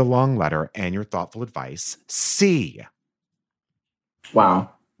 Sorry for the long letter and your thoughtful advice. C.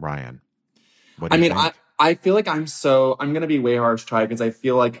 Wow. Ryan, what do you think? I feel like I'm going to be way harsh, Ty, because I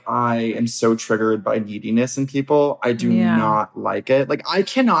feel like I am so triggered by neediness in people. I do not like it. Like, I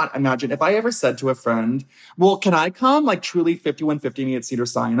cannot imagine if I ever said to a friend, well, can I come? Like, truly 5150 me at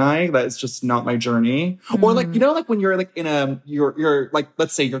Cedars-Sinai? That is just not my journey. Or like, you know, like when you're like you're like,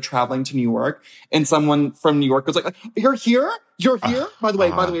 let's say you're traveling to New York and someone from New York goes like you're here? You're here? By the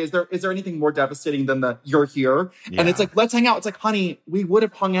way, is there anything more devastating than the you're here? Yeah. And it's like, let's hang out. It's like, honey, we would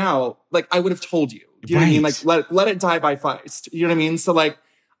have hung out. Like, I would have told you. Do you know what I mean? Like, let it die by feist. You know what I mean? So like,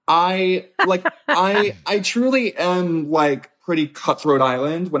 I truly am like pretty cutthroat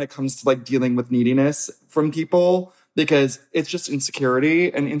island when it comes to like dealing with neediness from people, because it's just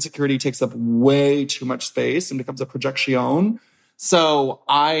insecurity, and insecurity takes up way too much space and becomes a projection. So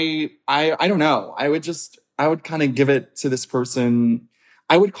I don't know. I would kind of give it to this person.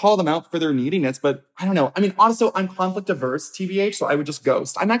 I would call them out for their neediness, but I don't know. I mean, also, I'm conflict averse, TBH, so I would just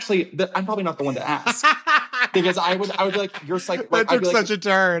ghost. I'm probably not the one to ask. Because I would be like, you're like, that took such a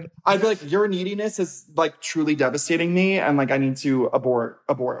turn. I'd be like, your neediness is like truly devastating me, and like I need to abort.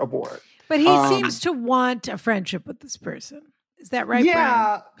 But he seems to want a friendship with this person. Is that right? Yeah,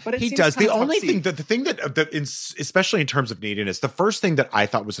 Brian? but he does. The only thing especially in terms of neediness, the first thing that I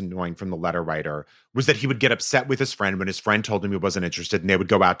thought was annoying from the letter writer was that he would get upset with his friend when his friend told him he wasn't interested, and they would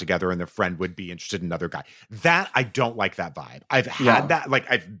go out together, and their friend would be interested in another guy. That I don't like that vibe. I've had that. Like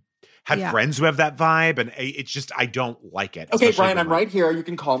I've had friends who have that vibe, and it's just I don't like it. Okay, Brian, I'm right here. You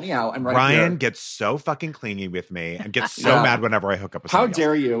can call me out. I'm right here. Brian gets so fucking clingy with me and gets so mad whenever I hook up with somebody else. How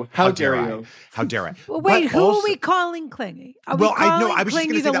dare you? How dare you? How dare I? Well, wait, who are we calling clingy? Are we calling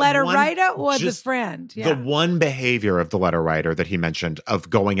clingy the letter writer or the friend? Yeah. The one behavior of the letter writer that he mentioned of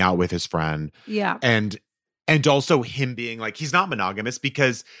going out with his friend. Yeah. And also him being like, he's not monogamous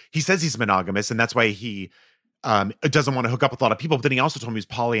because he says he's monogamous, and that's why he doesn't want to hook up with a lot of people, but then he also told me he's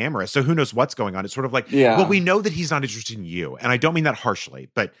polyamorous. So who knows what's going on? It's sort of like, well, we know that he's not interested in you. And I don't mean that harshly,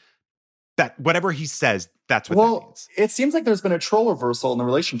 but that whatever he says, that's what that means. It seems like there's been a troll reversal in the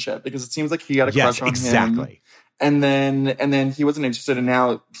relationship, because it seems like he had a crush on him. And then he wasn't interested, and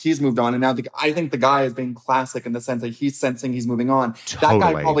now he's moved on. And now I think the guy is being classic in the sense that he's sensing he's moving on. Totally.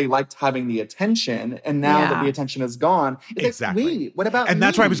 That guy probably liked having the attention, and now that the attention is gone, it's like, wait, what about me? And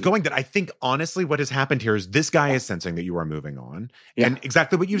that's where I was going, that I think honestly what has happened here is this guy is sensing that you are moving on. Yeah. And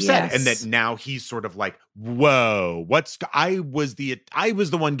exactly what you said. And that now he's sort of like, whoa, I was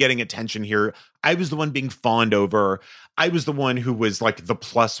the one getting attention here. I was the one being fawned over. I was the one who was like the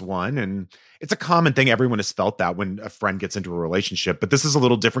plus one. And it's a common thing. Everyone has felt that when a friend gets into a relationship. But this is a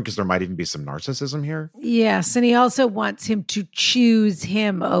little different because there might even be some narcissism here. Yes. And he also wants him to choose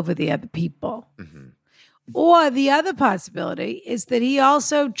him over the other people. Mm-hmm. Or the other possibility is that he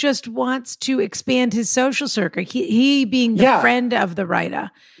also just wants to expand his social circle. He being the friend of the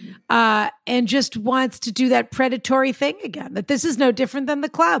writer, and just wants to do that predatory thing again, that this is no different than the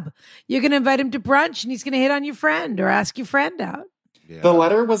club. You're going to invite him to brunch and he's going to hit on your friend or ask your friend out. Yeah. The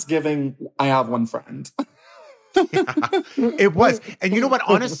letter was giving, I have one friend. It was. And you know what?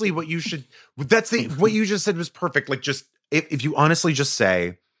 Honestly, what you just said was perfect. Like, just if you honestly just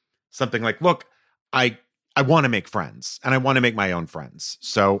say something like, look, I want to make friends, and I want to make my own friends.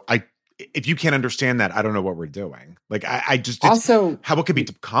 So if you can't understand that, I don't know what we're doing. Like what could be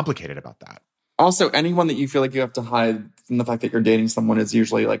complicated about that? Also, anyone that you feel like you have to hide from the fact that you're dating someone is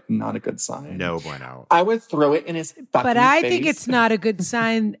usually like not a good sign. No bueno. I would throw it in his fucking But I face. think it's not a good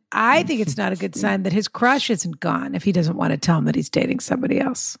sign. I think it's not a good sign that his crush isn't gone if he doesn't want to tell him that he's dating somebody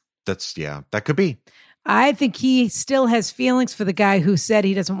else. That could be. I think he still has feelings for the guy who said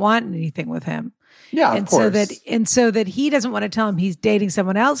he doesn't want anything with him. Yeah, of course. So that he doesn't want to tell him he's dating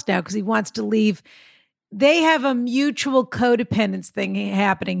someone else now because he wants to leave. They have a mutual codependence thing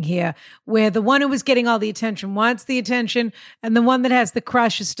happening here where the one who was getting all the attention wants the attention, and the one that has the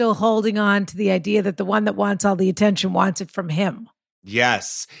crush is still holding on to the idea that the one that wants all the attention wants it from him.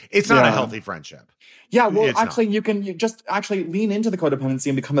 Yes. It's not a healthy friendship. Yeah, well, actually, you just lean into the codependency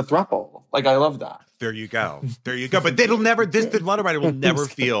and become a throuple. Like, I love that. There you go. But the letter writer will never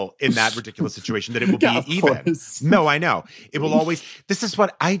feel in that ridiculous situation that it will be even. Course. No, I know. It will always, this is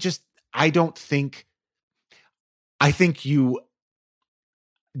what I think you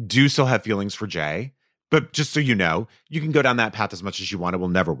do still have feelings for Jay, but just so you know, you can go down that path as much as you want. It will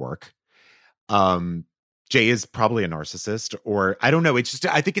never work. Jay is probably a narcissist, or I don't know. It's just,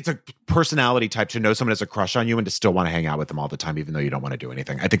 I think it's a personality type to know someone has a crush on you and to still want to hang out with them all the time, even though you don't want to do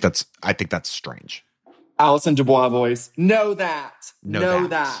anything. I think that's strange. Alison Dubois voice. Know that.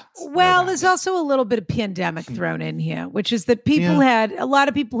 Well, there's also a little bit of pandemic thrown in here, which is that a lot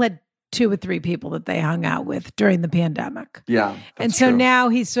of people had 2 or 3 people that they hung out with during the pandemic. Yeah. And so now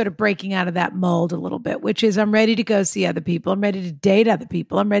he's sort of breaking out of that mold a little bit, which is I'm ready to go see other people. I'm ready to date other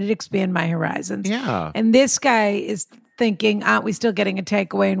people. I'm ready to expand my horizons. Yeah. And this guy is thinking, aren't we still getting a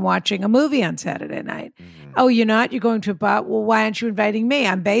takeaway and watching a movie on Saturday night? Mm-hmm. Oh, you're not? You're going to a bar? Well, why aren't you inviting me?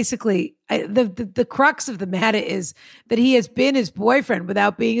 I'm basically, the crux of the matter is that he has been his boyfriend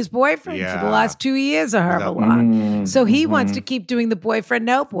without being his boyfriend for the last 2 years or however long. So he wants to keep doing the boyfriend,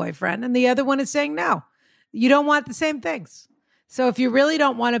 no boyfriend. And the other one is saying, no, you don't want the same things. So if you really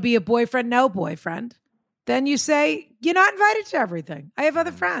don't want to be a boyfriend, no boyfriend, then you say, you're not invited to everything. I have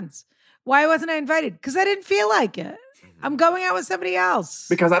other friends. Why wasn't I invited? Because I didn't feel like it. I'm going out with somebody else.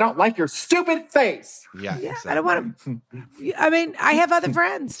 Because I don't like your stupid face. Yeah, exactly. I don't want to. I mean, I have other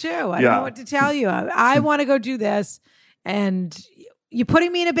friends too. I don't know what to tell you. I want to go do this. And you're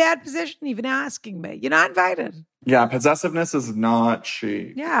putting me in a bad position, even asking me. You're not invited. Yeah, possessiveness is not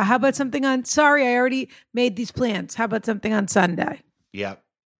chic. Yeah, how about something on, sorry, I already made these plans. How about something on Sunday? Yep.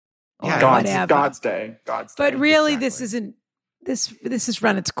 Yeah, God's day. But really, this isn't, this has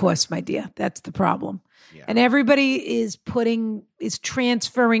run its course, my dear. That's the problem. Yeah. And everybody is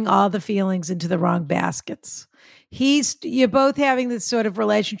transferring all the feelings into the wrong baskets. You're both having this sort of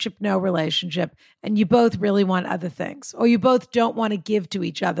relationship, no relationship, and you both really want other things, or you both don't want to give to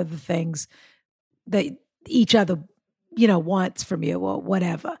each other the things that each other, wants from you or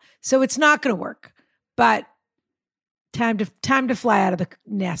whatever. So it's not going to work, but time to fly out of the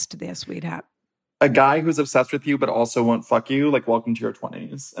nest there, sweetheart. A guy who's obsessed with you, but also won't fuck you, like welcome to your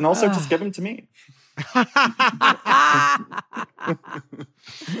 20s. And also just give him to me.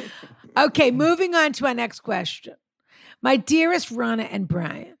 Okay, moving on to our next question. My dearest Ronna and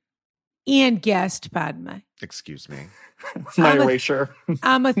Brian, and guest, pardon me. Excuse me. My erasure.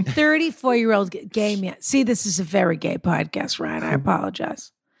 I'm a 34-year-old gay man. See, this is a very gay podcast, Ryan. I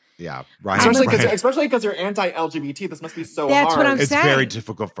apologize. Yeah, Ryan. Especially because you're anti-LGBT. This must be so hard. That's what I'm saying. It's very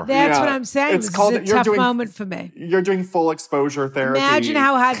difficult for her. That's what I'm saying. This is a tough moment for me. You're doing full exposure therapy. Imagine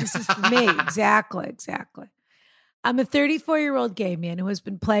how hard this is for me. Exactly. I'm a 34-year-old gay man who has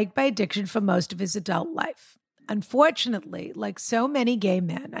been plagued by addiction for most of his adult life. Unfortunately, like so many gay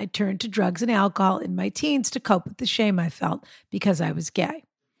men, I turned to drugs and alcohol in my teens to cope with the shame I felt because I was gay.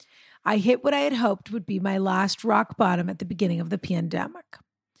 I hit what I had hoped would be my last rock bottom at the beginning of the pandemic.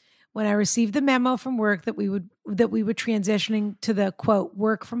 When I received the memo from work that we were transitioning to the, quote,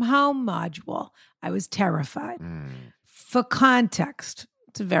 work from home module, I was terrified. For context,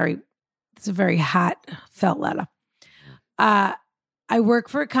 it's a very heartfelt letter. I work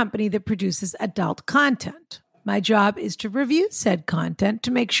for a company that produces adult content. My job is to review said content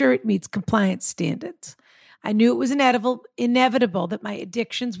to make sure it meets compliance standards. I knew it was inevitable that my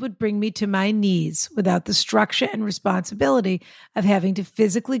addictions would bring me to my knees without the structure and responsibility of having to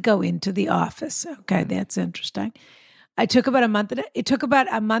physically go into the office. Okay, that's interesting. It took about a month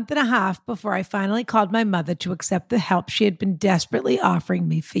and a half before I finally called my mother to accept the help she had been desperately offering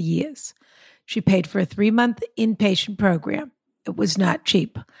me for years. She paid for a 3-month inpatient program. It was not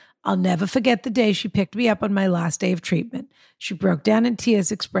cheap. I'll never forget the day she picked me up on my last day of treatment. She broke down in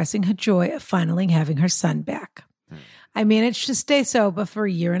tears, expressing her joy of finally having her son back. I managed to stay sober for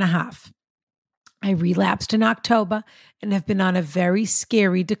 1.5 years. I relapsed in October and have been on a very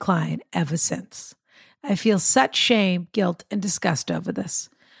scary decline ever since. I feel such shame, guilt, and disgust over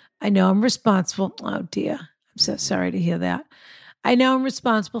this. I know I'm responsible. Oh, dear. I'm so sorry to hear that. I know I'm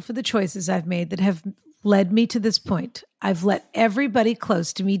responsible for the choices I've made that have led me to this point. I've let everybody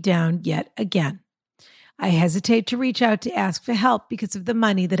close to me down yet again. I hesitate to reach out to ask for help because of the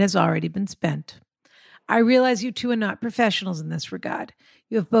money that has already been spent. I realize you two are not professionals in this regard.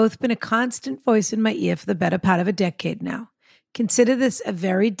 You have both been a constant voice in my ear for the better part of a decade now. Consider this a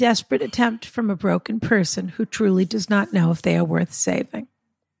very desperate attempt from a broken person who truly does not know if they are worth saving.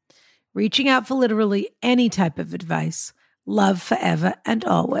 Reaching out for literally any type of advice. Love forever and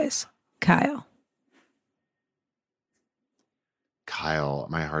always. Kyle. Kyle,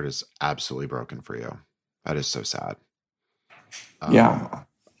 my heart is absolutely broken for you. That is so sad. Yeah.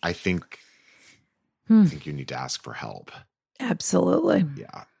 I think you need to ask for help. Absolutely.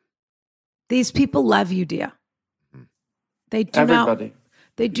 Yeah. These people love you, dear. They do Everybody.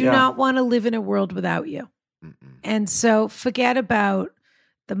 not want to live in a world without you. Mm-mm. And so forget about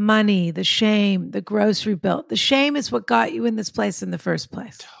the money, the shame, the grocery bill. The shame is what got you in this place in the first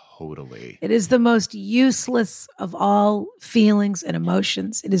place. Totally. It is the most useless of all feelings and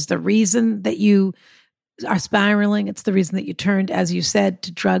emotions. It is the reason that you are spiraling. It's the reason that you turned, as you said,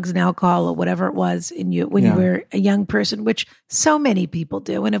 to drugs and alcohol or whatever it was when you were a young person, which so many people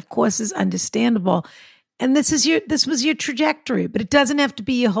do, and of course is understandable. And this was your trajectory, but it doesn't have to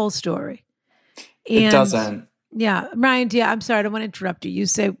be your whole story. And, it doesn't. Yeah, Ryan, I'm sorry, I don't want to interrupt you. You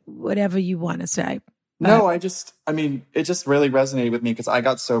say whatever you want to say. No, it just really resonated with me because I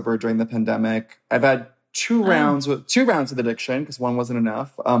got sober during the pandemic. I've had two rounds with addiction because one wasn't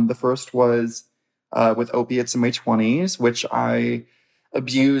enough. The first was with opiates in my 20s, which I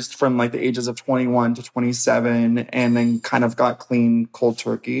abused from like the ages of 21 to 27, and then kind of got clean cold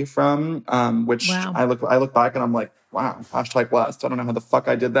turkey from. Which wow. I look back and I'm like, wow, #blessed. I don't know how the fuck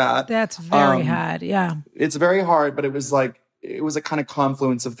I did that. That's very hard. Yeah, it's very hard, but it was a kind of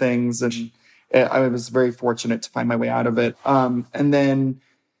confluence of things, and I was very fortunate to find my way out of it. And then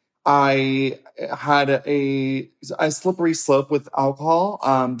I had a slippery slope with alcohol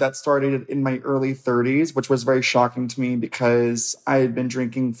that started in my early 30s, which was very shocking to me because I had been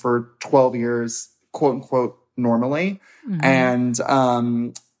drinking for 12 years, quote unquote, normally. Mm-hmm.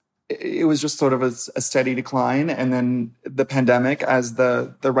 And it was just sort of a steady decline. And then the pandemic, as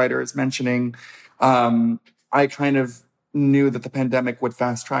the writer is mentioning, I kind of knew that the pandemic would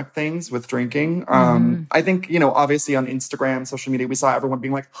fast track things with drinking. I think, obviously on Instagram, social media, we saw everyone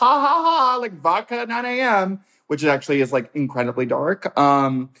being like, ha, ha, ha, like vodka at 9 a.m., which actually is like incredibly dark.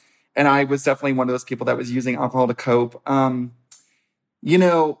 And I was definitely one of those people that was using alcohol to cope. Everyone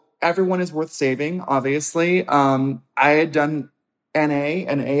is worth saving, obviously. I had done NA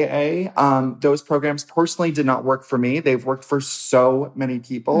and AA. Those programs personally did not work for me. They've worked for so many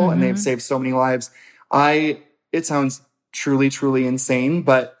people and they've saved so many lives. It sounds truly, truly insane,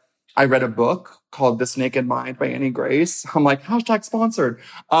 but I read a book called This Naked Mind by Annie Grace. I'm like, #sponsored.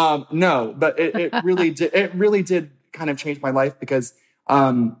 No, but it really did. It really did kind of change my life because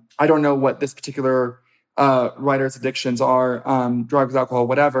I don't know what this particular writer's addictions are, drugs, alcohol,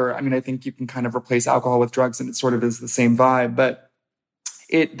 whatever. I mean, I think you can kind of replace alcohol with drugs and it sort of is the same vibe. But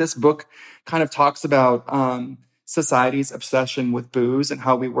this book kind of talks about society's obsession with booze and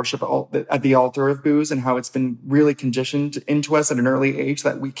how we worship at the altar of booze and how it's been really conditioned into us at an early age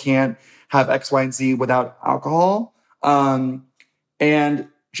that we can't have X, Y, and Z without alcohol. And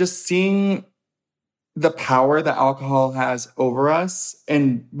just seeing the power that alcohol has over us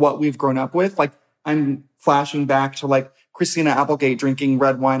and what we've grown up with. Like, I'm flashing back to like Christina Applegate drinking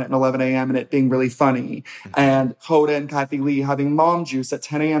red wine at 11 a.m. and it being really funny. And Hoda and Kathy Lee having mom juice at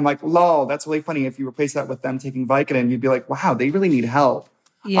 10 a.m. Like, lol, that's really funny. If you replace that with them taking Vicodin, you'd be like, wow, they really need help.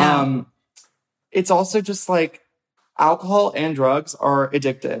 Yeah. It's also just like alcohol and drugs are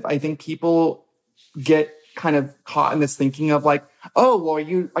addictive. I think people get kind of caught in this thinking of like, oh, well,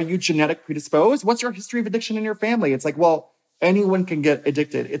 are you genetic predisposed? What's your history of addiction in your family? It's like, well, anyone can get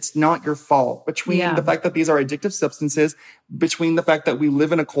addicted. It's not your fault. Between the fact that these are addictive substances, between the fact that we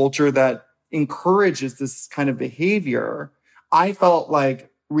live in a culture that encourages this kind of behavior, I felt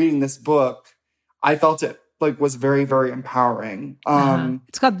like reading this book, I felt it like was very, very empowering.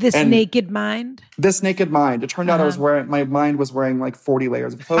 It's called This Naked Mind. This Naked Mind. It turned out my mind was wearing like 40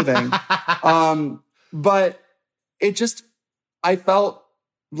 layers of clothing. But it just, I felt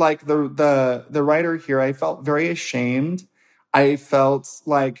like the writer here, I felt very ashamed. I felt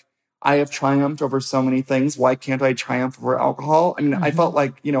like I have triumphed over so many things. Why can't I triumph over alcohol? I mean, I felt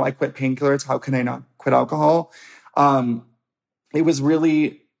like, I quit painkillers. How can I not quit alcohol? It was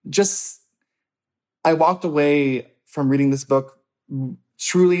really just, I walked away from reading this book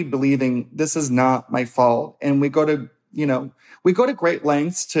truly believing this is not my fault. And we go to great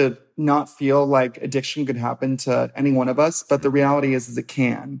lengths to not feel like addiction could happen to any one of us. But the reality is it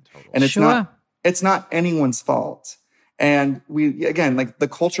can. And it's not anyone's fault. And we, again, like the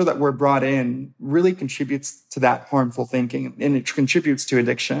culture that we're brought in really contributes to that harmful thinking and it contributes to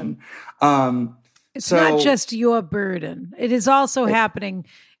addiction. It's not just your burden. It is also happening.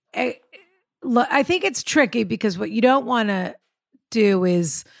 I think it's tricky because what you don't want to do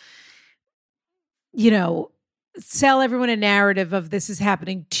is, sell everyone a narrative of this is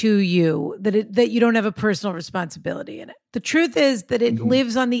happening to you, that you don't have a personal responsibility in it. The truth is that it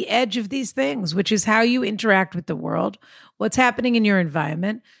lives on the edge of these things, which is how you interact with the world, what's happening in your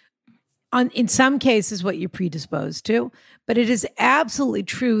environment, in some cases, what you're predisposed to. But it is absolutely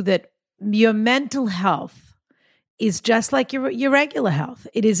true that your mental health is just like your regular health.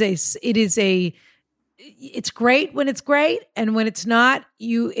 It's great when it's great, and when it's not,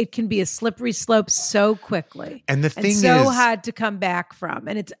 it can be a slippery slope so quickly. And the thing is so hard to come back from.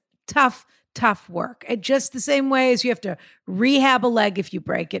 And it's tough tough work. And just the same way as you have to rehab a leg if you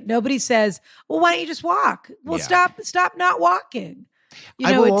break it. Nobody says, well, why don't you just walk? Well, stop not walking.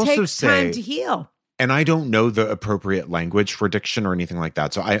 It takes time to heal. And I don't know the appropriate language for addiction or anything like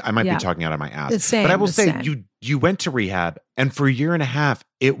that. So I might be talking out of my ass. But I will say you went to rehab, and for a year and a half,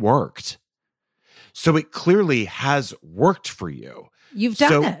 it worked. So it clearly has worked for you. You've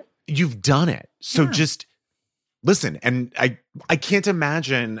done it. You've done it. So just listen. And I can't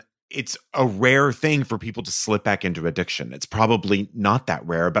imagine it's a rare thing for people to slip back into addiction. It's probably not that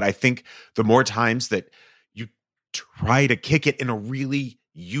rare, but I think the more times that you try to kick it in a really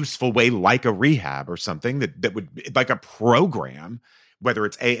useful way, like a rehab or something that would, like a program, whether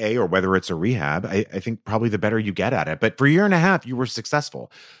it's AA or whether it's a rehab, I think probably the better you get at it. But for a year and a half, you were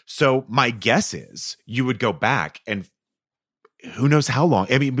successful. So my guess is you would go back, and who knows how long.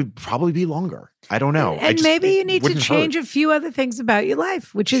 I mean, it would probably be longer. I don't know. And maybe you need to change a few other things about your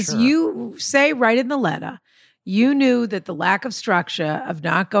life, which is you say right in the letter, you knew that the lack of structure of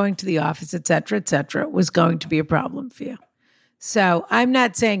not going to the office, et cetera, was going to be a problem for you. So I'm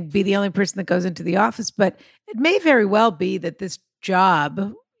not saying be the only person that goes into the office, but it may very well be that this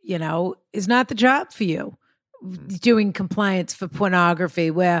job, is not the job for you. Doing compliance for pornography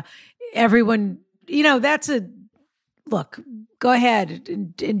where everyone, look, go ahead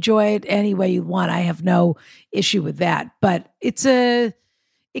and enjoy it any way you want. I have no issue with that, but it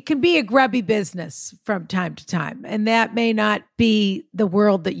can be a grubby business from time to time. And that may not be the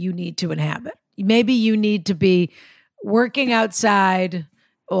world that you need to inhabit. Maybe you need to be working outside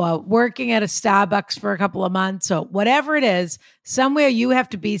or working at a Starbucks for a couple of months or whatever it is. Somewhere you have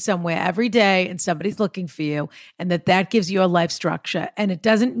to be somewhere every day and somebody's looking for you, and that gives you a life structure. And it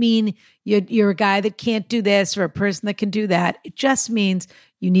doesn't mean you're a guy that can't do this or a person that can do that. It just means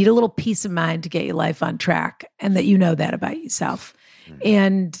you need a little peace of mind to get your life on track, and that you know that about yourself.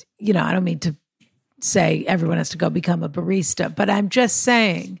 And, I don't mean to say everyone has to go become a barista, but I'm just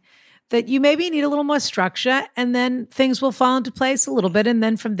saying that you maybe need a little more structure, and then things will fall into place a little bit. And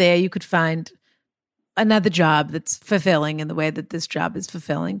then from there, you could find another job that's fulfilling in the way that this job is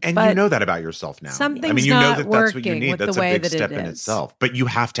fulfilling. And you know that about yourself now. Something's not working that's what you need. That's a big step in itself. But you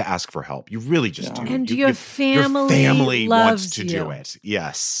have to ask for help. You really just do. And your family wants to do it.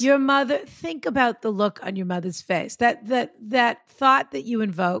 Yes. Your mother, think about the look on your mother's face. That thought that you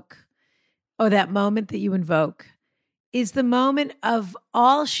invoke, or that moment that you invoke, is the moment of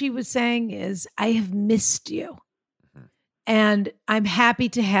all she was saying is, I have missed you. And I'm happy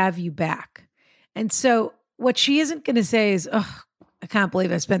to have you back. And so what she isn't going to say is, oh, I can't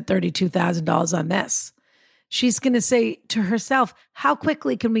believe I spent $32,000 on this. She's going to say to herself, how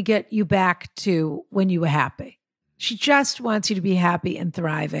quickly can we get you back to when you were happy? She just wants you to be happy and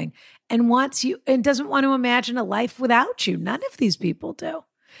thriving, and doesn't want to imagine a life without you. None of these people do.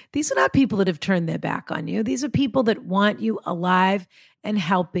 These are not people that have turned their back on you. These are people that want you alive and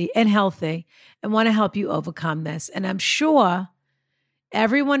healthy and want to help you overcome this. And I'm sure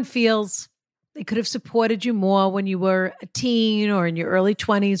everyone feels they could have supported you more when you were a teen or in your early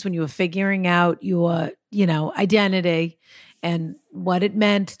 20s, when you were figuring out your, identity and what it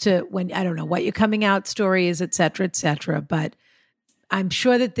meant to I don't know what your coming out story is, et cetera, et cetera. But I'm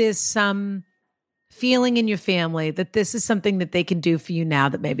sure that there's some feeling in your family that this is something that they can do for you now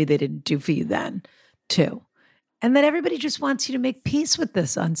that maybe they didn't do for you then too. And that everybody just wants you to make peace with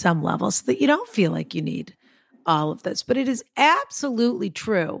this on some level so that you don't feel like you need all of this. But it is absolutely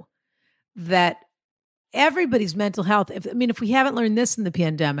true that everybody's mental health, if we haven't learned this in the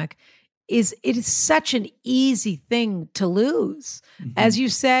pandemic, it is such an easy thing to lose. Mm-hmm. As you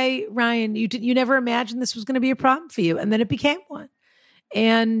say, Ryan, you never imagined this was going to be a problem for you, and then it became one.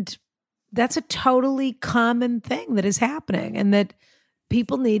 And that's a totally common thing that is happening, and that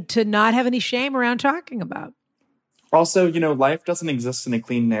people need to not have any shame around talking about. Also, life doesn't exist in a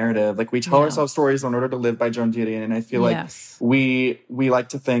clean narrative. Like, we tell ourselves stories in order to live by Joan Didion. And I feel like we like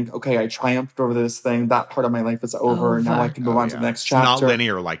to think, okay, I triumphed over this thing. That part of my life is over. And now I can move on to the next chapter. It's not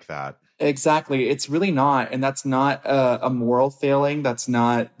linear like that. Exactly. It's really not. And that's not a moral failing. That's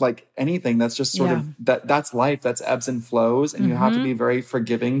not like anything. That's just sort of that's life. That's ebbs and flows. And you have to be very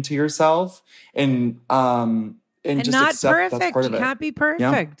forgiving to yourself and just not accept perfect. That's part of it. You can't be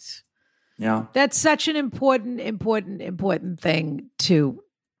perfect. Yeah. That's such an important thing to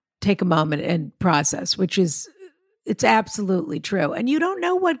take a moment and process, which is, it's absolutely true. And you don't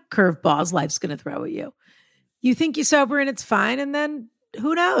know what curveballs life's going to throw at you. You think you're sober and it's fine, and then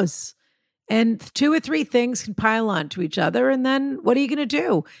who knows? And 2 or 3 things can pile on to each other. And then what are you going to do?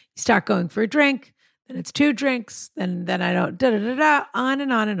 You start going for a drink, then it's 2 drinks, then I don't, on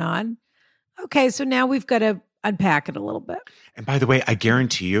and on and on. Okay, so now we've got to unpack it a little bit. And by the way, I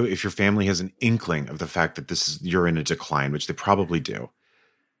guarantee you, if your family has an inkling of the fact that you're in a decline, which they probably do,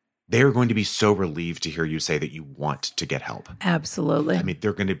 they are going to be so relieved to hear you say that you want to get help. Absolutely. I mean,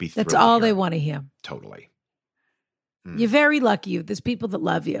 they're going to be thrilled. That's all they want to hear. Totally. You're very lucky. There's people that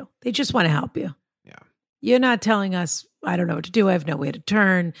love you. They just want to help you. Yeah. You're not telling us, I don't know what to do. I have nowhere to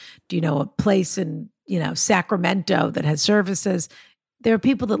turn. Do you know a place in, Sacramento that has services? There are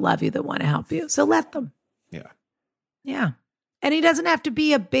people that love you that want to help you. So let them. Yeah. Yeah. And he doesn't have to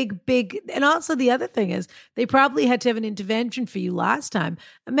be a big, and also the other thing is they probably had to have an intervention for you last time.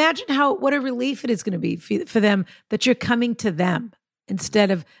 Imagine what a relief it is going to be for them that you're coming to them instead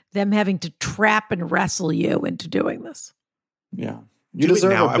of them having to trap and wrestle you into doing this. Yeah. You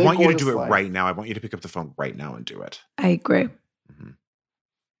deserve it now. I want you to do it right now. I want you to pick up the phone right now and do it. I agree. Mm-hmm.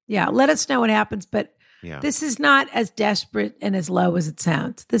 Yeah. Let us know what happens, but this is not as desperate and as low as it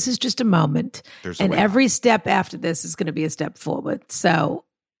sounds. This is just a moment. And every step after this is going to be a step forward. So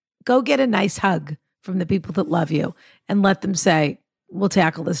go get a nice hug from the people that love you and let them say, we'll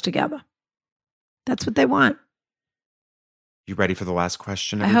tackle this together. That's what they want. You ready for the last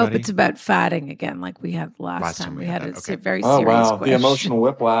question, everybody? I hope it's about farting again like we had last time. We had a very serious question. The emotional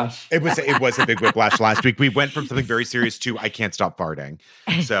whiplash. It was a big whiplash last week. We went from something very serious to I can't stop farting.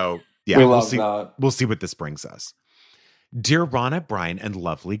 So... yeah, we'll see what this brings us. Dear Ronna, Brian, and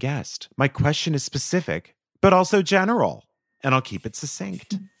lovely guest, my question is specific, but also general, and I'll keep it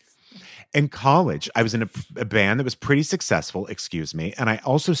succinct. In college, I was in a band that was pretty successful, and I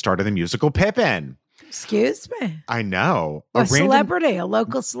also started the musical Pippin. Excuse me? I know. A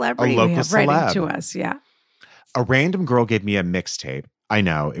local celebrity we have writing to us, yeah. A random girl gave me a mixtape. I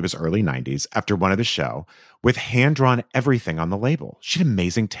know, it was early 90s, after one of the show, with hand-drawn everything on the label. She had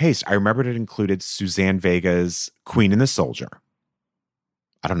amazing taste. I remembered it included Suzanne Vega's Queen and the Soldier.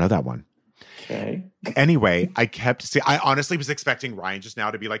 I don't know that one. Okay. Anyway, I honestly was expecting Ryan just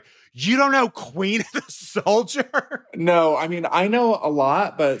now to be like, you don't know Queen and the Soldier? No, I mean, I know a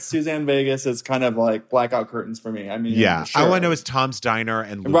lot, but Suzanne Vegas is kind of like blackout curtains for me. I mean, yeah, sure. All I know is Tom's Diner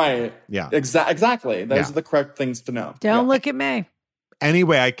and Luke. Right. Yeah. Exactly. Those are the correct things to know. Don't look at me.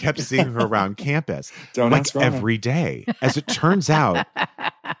 Anyway, I kept seeing her around campus every day. As it turns out,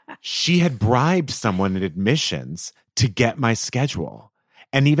 she had bribed someone in admissions to get my schedule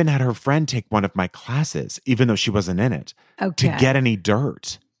and even had her friend take one of my classes, even though she wasn't in it, to get any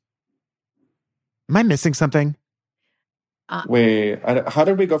dirt. Am I missing something? Wait, how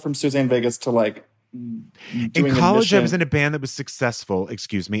did we go from Suzanne Vegas to like in college, I was in a band that was successful,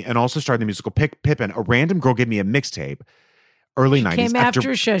 and also started the musical Pippin. A random girl gave me a mixtape. Early 90s. Came after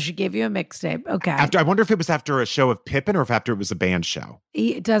a show. She gave you a mixtape. Okay. I wonder if it was after a show of Pippin or if after it was a band show.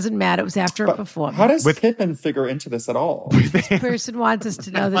 It doesn't matter. It was after a performance. How does Pippin figure into this at all? This person wants us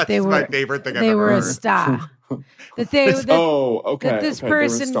to know that they were my favorite thing they were heard. A star. That this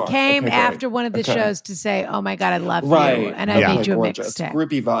person came after one of the shows to say, "Oh my God, I love you," and I made you a mixtape.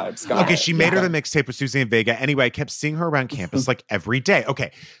 Groupie vibes. Okay, she made her the mixtape with Suzanne Vega. Anyway, I kept seeing her around campus like every day.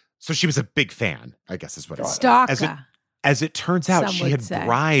 Okay, so she was a big fan, I guess is what it was. Stalker. As it turns out, she had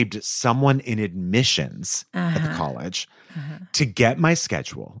bribed someone in admissions at the college to get my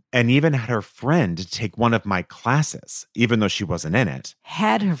schedule and even had her friend take one of my classes, even though she wasn't in it.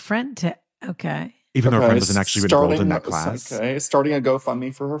 Had her friend even though her friend wasn't actually enrolled in that class. Okay, starting a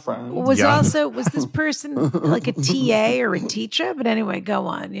GoFundMe for her friend. Was this person like a TA or a teacher? But anyway, go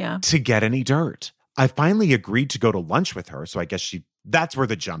on, yeah. To get any dirt. I finally agreed to go to lunch with her, so I guess that's where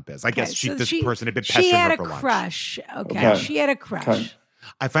the jump is. I guess this person had been pestering her for lunch. She had a crush. Okay. She had a crush. Okay.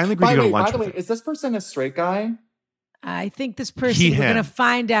 I finally agreed to go to lunch with her. By the way, is this person a straight guy? I think this person we're going to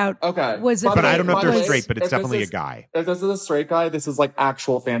find out was a But I don't know if they're straight, but it's definitely a guy. If this is a straight guy, this is like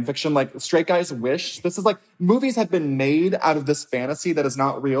actual fan fiction. Like straight guys wish. This is like movies have been made out of this fantasy that is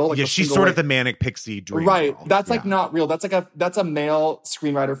not real. Like she's sort of the manic pixie dream. Right. Girl. That's like not real. That's a male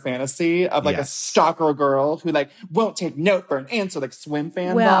screenwriter fantasy of like a stalker girl who like won't take no for an answer, like swim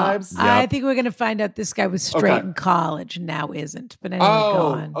fan vibes. Yep. I think we're going to find out this guy was straight in college and now isn't. But anyway, go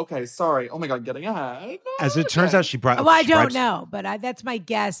on. Okay. Sorry. Oh my God. Getting ahead. As it turns out, she brought. Well, I don't know, but that's my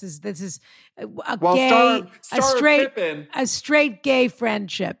guess. Is this is a straight gay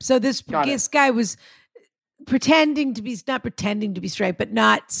friendship? So this guy was pretending to be straight, but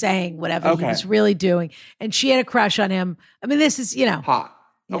not saying whatever he was really doing, and she had a crush on him. I mean, this is hot.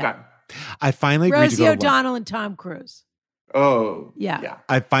 Okay, I finally agreed Rosie to go O'Donnell and Tom Cruise. Oh, yeah.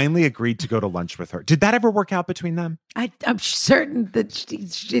 I finally agreed to go to lunch with her. Did that ever work out between them? I'm certain that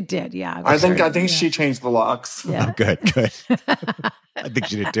she did. Yeah. I think she changed the locks. Yeah. Oh, good. I think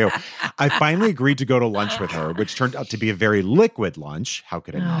she did too. I finally agreed to go to lunch with her, which turned out to be a very liquid lunch. How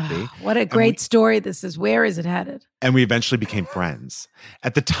could it not be? What a great story this is. Where is it headed? And we eventually became friends.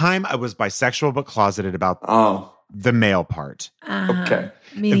 At the time, I was bisexual but closeted about the male part. Okay.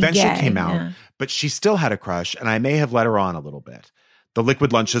 Eventually came out, but she still had a crush, and I may have let her on a little bit. The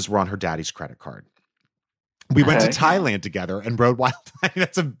liquid lunches were on her daddy's credit card. We went to Thailand together and rode wild.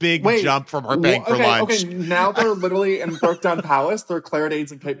 That's a big jump from her paying for lunch. Okay, now they're literally in Brokedown Palace. They're Claire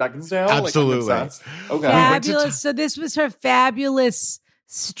Danes and Kate Beckinsale. Absolutely. Like, okay. Fabulous. So this was her fabulous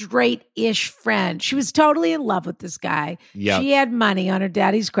straight-ish friend. She was totally in love with this guy. Yep. She had money on her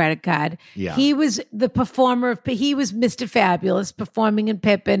daddy's credit card. Yeah. He was the performer. He was Mr. Fabulous, performing in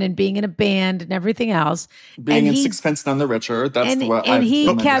Pippin and being in a band and everything else. Being in Sixpence None the Richer. That's what I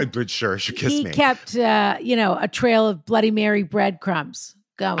kept. But sure, she kissed me. He kept, a trail of Bloody Mary breadcrumbs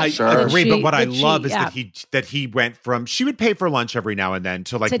going. I agree, but what I love is that he went from, she would pay for lunch every now and then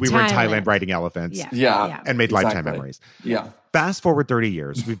to we were in Thailand riding elephants. Yeah. And made lifetime memories. Yeah. Fast forward 30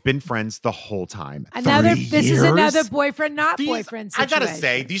 years. We've been friends the whole time. This is another boyfriend, boyfriend situation. I gotta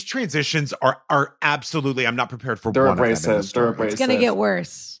say, these transitions are absolutely, I'm not prepared for one abrasive. of them. They're It's going to get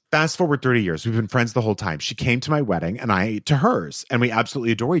worse. Fast forward 30 years. We've been friends the whole time. She came to my wedding and I to hers. And we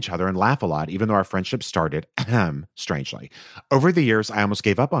absolutely adore each other and laugh a lot, even though our friendship started, strangely. Over the years, I almost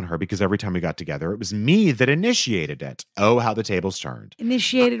gave up on her because every time we got together, it was me that initiated it. Oh, how the tables turned.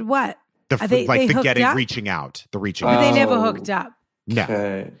 Initiated what? Reaching out. They never hooked up. No.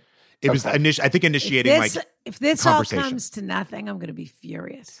 Okay. It was, I think, initiating if this all comes to nothing, I'm going to be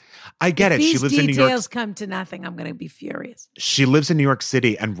furious. I get it. She lives in New York. These details come to nothing, I'm going to be furious. She lives in New York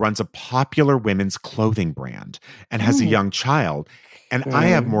City and runs a popular women's clothing brand and has a young child. And I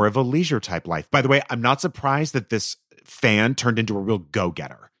have more of a leisure type life. By the way, I'm not surprised that this fan turned into a real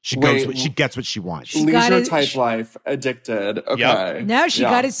go-getter. She gets what she wants. Leisure type life, addicted. Okay. Yep. No, she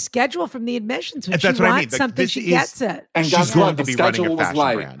got his schedule from the admissions. When that's she what wants I mean. something, she gets it. And she's going to be running a fashion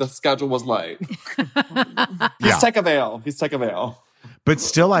brand. The schedule was light. He's take a veil. But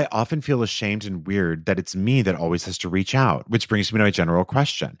still, I often feel ashamed and weird that it's me that always has to reach out, which brings me to my general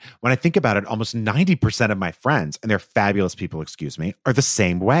question. When I think about it, almost 90% of my friends, and they're fabulous people, are the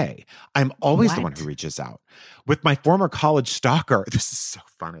same way. I'm always the one who reaches out. With my former college stalker, this is so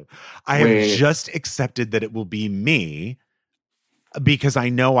funny. I have just accepted that it will be me because I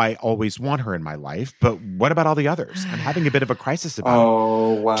know I always want her in my life. But what about all the others? I'm having a bit of a crisis about it.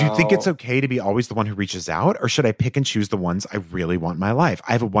 Oh, wow. Do you think it's okay to be always the one who reaches out? Or should I pick and choose the ones I really want in my life?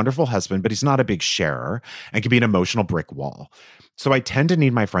 I have a wonderful husband, but he's not a big sharer and can be an emotional brick wall. So I tend to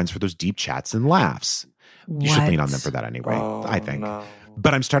need my friends for those deep chats and laughs. You should lean on them for that anyway, I think. No.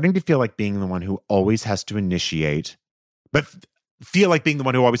 But I'm starting to feel like being the one who always has to initiate,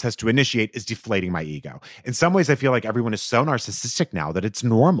 is deflating my ego. In some ways, I feel like everyone is so narcissistic now that it's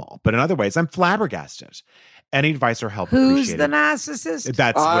normal. But in other ways, I'm flabbergasted. Any advice or help? Who's the narcissist?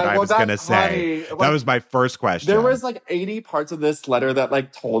 That's what I was going to say. That was my first question. There was 80 parts of this letter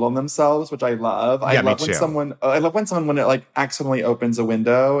that told on themselves, which I love. I love when someone accidentally opens a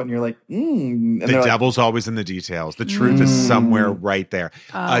window and you're like, and the devil's always in the details. The truth is somewhere right there.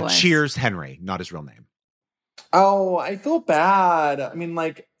 Cheers, Henry, not his real name. Oh, I feel bad. I mean,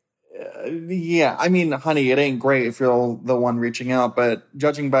 honey, it ain't great if you're the one reaching out, but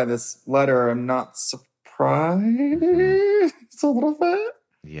judging by this letter, I'm not surprised a little bit.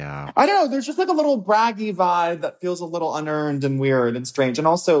 Yeah. I don't know. There's just a little braggy vibe that feels a little unearned and weird and strange. And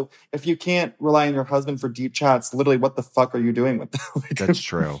also, if you can't rely on your husband for deep chats, literally, what the fuck are you doing with that? That's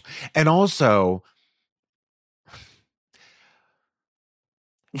true. And also,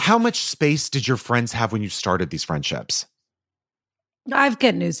 how much space did your friends have when you started these friendships? I've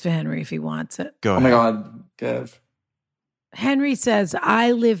got news for Henry if he wants it. Go ahead. Oh my God, give. Henry says,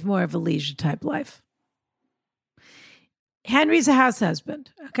 I live more of a leisure type life. Henry's a house husband,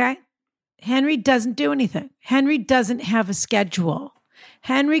 okay? Henry doesn't do anything. Henry doesn't have a schedule.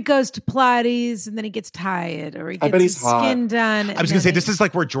 Henry goes to Pilates and then he gets tired or he gets his skin done. I was going to say, this is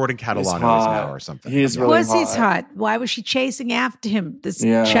like where Jordan Catalano is now or something. He's really hot. Of course he's hot. Why was she chasing after him? This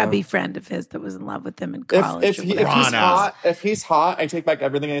chubby friend of his that was in love with him in college. If he's hot, I take back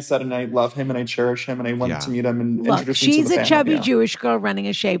everything I said and I love him and I cherish him and I want to meet him and introduce him to the family. She's a chubby Jewish girl running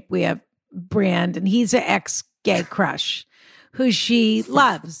a shapewear brand and he's an ex-gay crush who she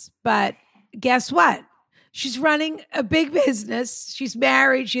loves. But guess what? She's running a big business. She's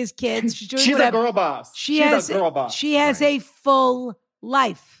married. She has kids. She's a girl boss. She has a full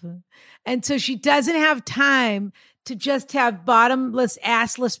life. And so she doesn't have time to just have bottomless,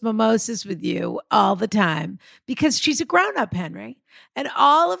 assless mimosas with you all the time because she's a grown-up, Henry. And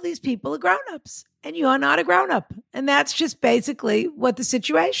all of these people are grown-ups. and you're not a grown-up. And that's just basically what the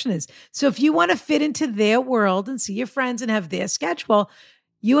situation is. So if you want to fit into their world and see your friends and have their schedule,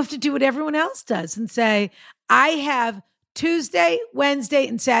 you have to do what everyone else does and say, I have Tuesday, Wednesday,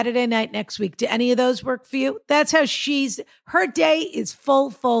 and Saturday night next week. Do any of those work for you? That's how her day is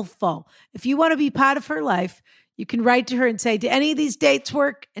full. If you want to be part of her life, you can write to her and say, do any of these dates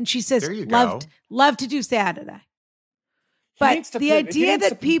work? And she says, love to do Saturday. But the idea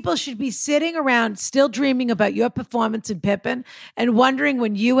that people should be sitting around still dreaming about your performance in Pippin and wondering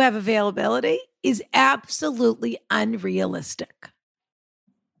when you have availability is absolutely unrealistic.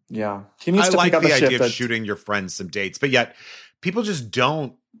 Yeah. I like the idea of shooting your friends some dates, but yet people just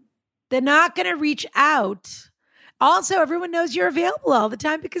don't. They're not going to reach out. Also, everyone knows you're available all the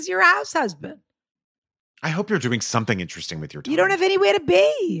time because you're a house husband. I hope you're doing something interesting with your time. You don't have anywhere to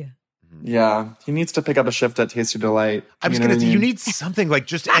be. Yeah, he needs to pick up a shift at Taste Your Delight. I was going to say, you need something like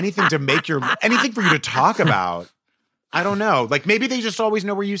just anything to make anything for you to talk about. I don't know. Like maybe they just always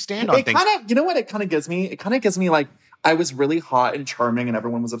know where you stand on things. You know what it kind of gives me? It kind of gives me like I was really hot and charming and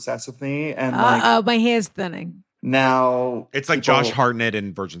everyone was obsessed with me. And my hair's thinning. Now it's like Josh Hartnett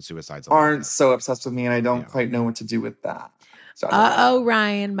in Virgin Suicides aren't so obsessed with me, and I don't quite know what to do with that. So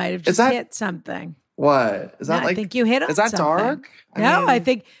Ryan might have just hit something. What is that? I think you hit on. Is that something. dark? I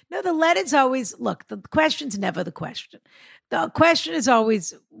think the letter's always look. The question's never the question. The question is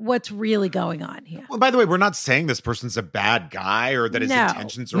always what's really going on here. Well, by the way, we're not saying this person's a bad guy or that his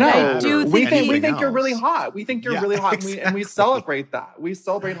intentions are bad. No, we think you're really hot. We think you're really hot, and we celebrate that. We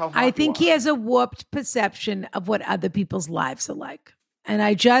celebrate how hot I think he has a warped perception of what other people's lives are like. And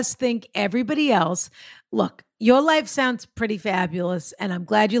I just think everybody else, look, your life sounds pretty fabulous, and I'm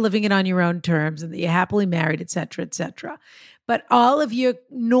glad you're living it on your own terms and that you're happily married, et cetera, et cetera. But all of your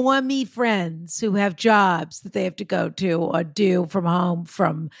normie friends who have jobs that they have to go to or do from home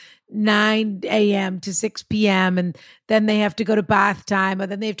from 9 a.m. to 6 p.m. and then they have to go to bath time or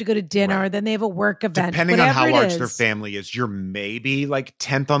then they have to go to dinner or then they have a work event. Depending on how large their family is, you're maybe like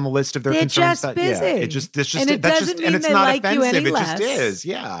 10th on the list of their concerns. They're just busy. And it doesn't mean it's they not like offensive. you any It less. just is.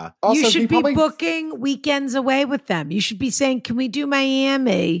 Yeah. Also, you should be booking weekends away with them. You should be saying, can we do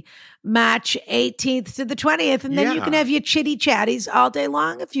Miami March 18th to the 20th? And then you can have your chitty chatties all day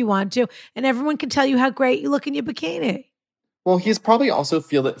long if you want to. And everyone can tell you how great you look in your bikini. Well, he's probably also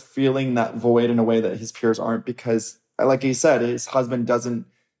feeling that void in a way that his peers aren't because, like he said, his husband doesn't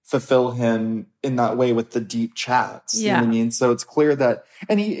fulfill him in that way with the deep chats. Yeah. You know what I mean? So it's clear that,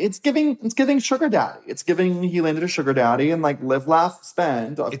 and it's giving sugar daddy. It's giving, he landed a sugar daddy and like live, laugh,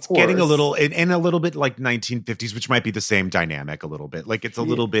 spend. It's getting a little, and a little bit like 1950s, which might be the same dynamic a little bit. Like it's a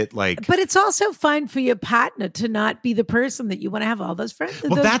little bit like. But it's also fine for your partner to not be the person that you want to have all those friends.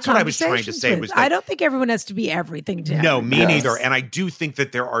 Well, that's what I was trying to say. Was that, I don't think everyone has to be everything to No, me neither. And I do think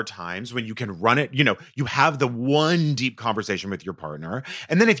that there are times when you can run it, you have the one deep conversation with your partner.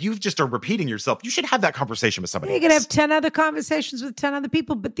 And then if you just are repeating yourself, you should have that conversation with somebody else. You can have 10 other conversations with 10 other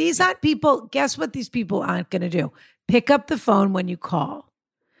people, but these aren't people. Guess what these people aren't going to do? Pick up the phone when you call.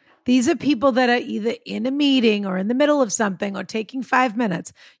 These are people that are either in a meeting or in the middle of something or taking 5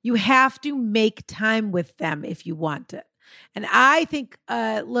 minutes. You have to make time with them if you want it. And I think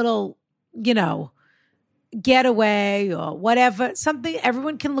a little, getaway or whatever, something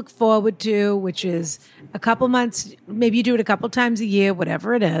everyone can look forward to, which is a couple months, maybe you do it a couple times a year,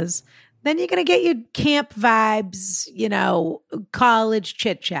 whatever it is. Then you're going to get your camp vibes, college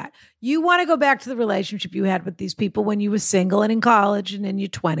chit chat. You want to go back to the relationship you had with these people when you were single and in college and in your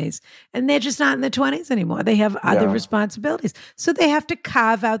 20s. And they're just not in their 20s anymore. They have other responsibilities. So they have to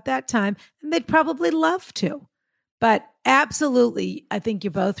carve out that time, and they'd probably love to. But absolutely, I think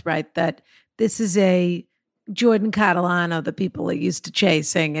you're both right that this is a Jordan Catalano that people are used to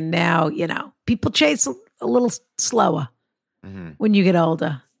chasing. And now, people chase a little slower when you get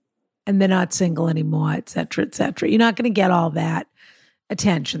older. And they're not single anymore, et cetera, et cetera. You're not going to get all that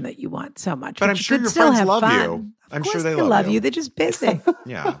attention that you want so much. But I'm sure your friends love you. I'm sure they love you. They're just busy.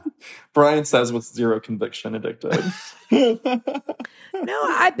 Yeah. Brian says with zero conviction, addicted. No,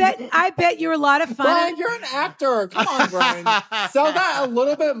 I bet you're a lot of fun. Brian, you're an actor. Come on, Brian. Sell that a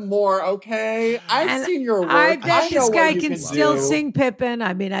little bit more, okay? I've seen your work. I bet this guy can still sing Pippin.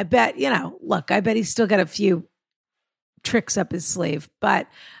 I mean, I bet, I bet he's still got a few tricks up his sleeve. But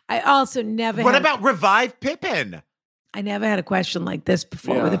I also never What about Revive Pippin? I never had a question like this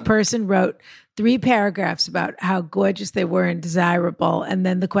before where the person wrote 3 paragraphs about how gorgeous they were and desirable. And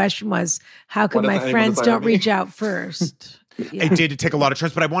then the question was, how come my friends don't reach out first? It did take a lot of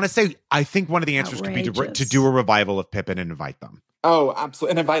trust, but I want to say, I think one of the answers could be to do a revival of Pippin and invite them. Oh,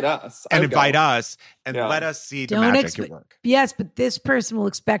 absolutely. And invite us. And invite us and let us see the magic at work. Yes, but this person will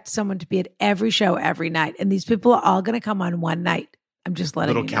expect someone to be at every show every night. And these people are all going to come on one night. I'm just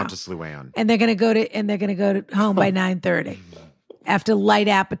letting you know. Little Countess Luann. And they're going to go to home by 9:30 after light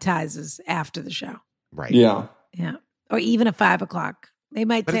appetizers after the show. Right. Yeah. Yeah. Or even at 5:00. They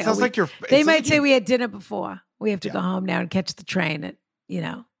might say, we had dinner before. We have to go home now and catch the train at,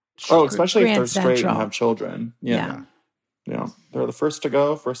 especially Grand if they're Central. straight and have children. Yeah. They're the first to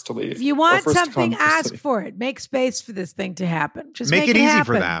go, first to leave. If you want something, ask for it. Make space for this thing to happen. Just make it easy happen.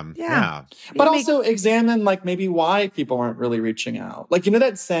 For them. Yeah. But also examine maybe why people aren't really reaching out.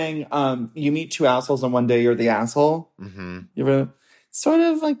 That saying, you meet two assholes and one day you're the asshole. Mm-hmm. You ever sort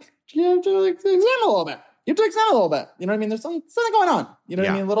of you have to examine a little bit. You have to examine a little bit. You know what I mean? There's something going on. You know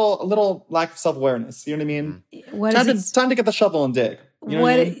what I mean? A little lack of self-awareness. You know what I mean? Time to get the shovel and dig. You know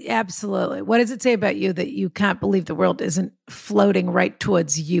what I mean? Absolutely. What does it say about you that you can't believe the world isn't floating right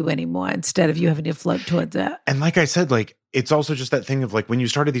towards you anymore instead of you having to float towards it? And like I said, it's also just that thing of when you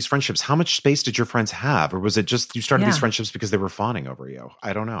started these friendships, how much space did your friends have? Or was it just you started these friendships because they were fawning over you?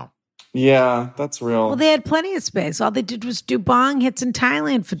 I don't know. Yeah, that's real. Well, they had plenty of space. All they did was do bong hits in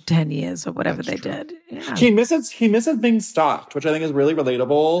Thailand for 10 years or whatever did. Yeah. He misses being stalked, which I think is really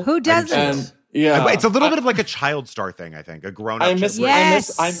relatable. Who doesn't? Yeah, it's a little bit of a child star thing. I think a grown up. I miss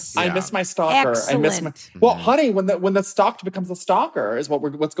my stalker. Excellent. I miss well, honey, when the stalked becomes the stalker is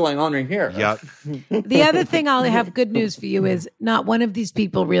what's going on right here. Yep. The other thing I'll have good news for you is not one of these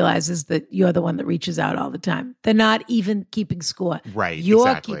people realizes that you're the one that reaches out all the time. They're not even keeping score. Right. You're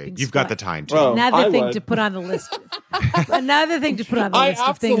exactly. keeping You've score. got the time to. Well, Another thing to put on the list. Another thing to put on the list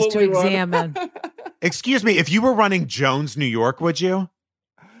of things to examine. Excuse me, if you were running Jones, New York, would you?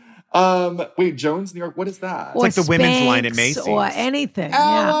 Wait, Jones, New York. What is that? It's the women's line at Macy's or anything.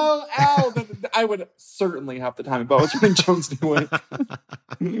 I would certainly have the time. But I was running Jones, New York.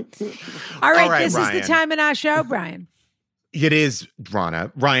 All right, this Ryan. Is the time in our show, Brian. It is,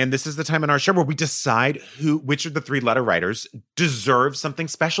 Ryan, this is the time in our show where we decide which of the three letter writers deserves something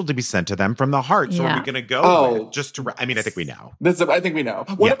special to be sent to them from the heart. So are we going to go with just to, I think we know. I think we know.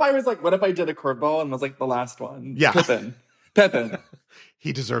 What if I was what if I did a curveball and was the last one? Yeah. Pippin.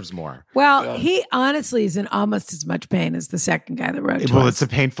 He deserves more. Well, he honestly is in almost as much pain as the second guy that wrote. Well, it's a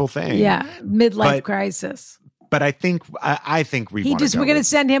painful thing. Yeah, midlife crisis. But I think we're going to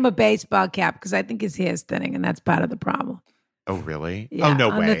send him a baseball cap because I think his hair's thinning, and that's part of the problem. Oh, really? Yeah, oh,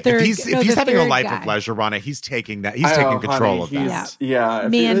 no way. If he's having a life of leisure, Rana, he's taking that. He's taking control of that. Yeah.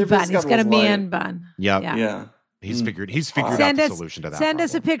 Man bun. He's got a man bun. Yep. Yeah. He's figured out the solution to that. Send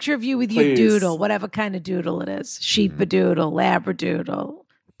us a picture of you with your doodle, whatever kind of doodle it is. Sheepadoodle, Labradoodle,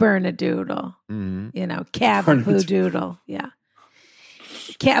 Bernedoodle, Cavapoo doodle. Yeah.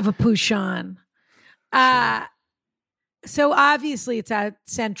 Cavapoo Sean. So obviously it's our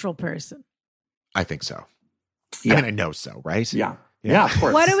central person. I think so. Yeah. I know so, right? Yeah. Yeah, of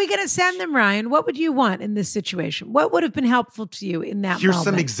course. What are we going to send them, Ryan? What would you want in this situation? What would have been helpful to you in that Here's moment?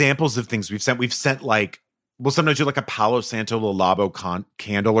 some examples of things we've sent. We've sent we'll sometimes do a Palo Santo Labo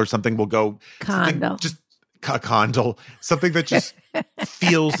candle or something. We'll go just a condom, something that just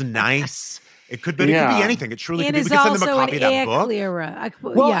feels nice. It could be anything. It truly could be. We could send them a copy of that book.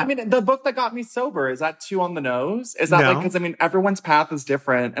 The book that got me sober, is that too on the nose? Is that because everyone's path is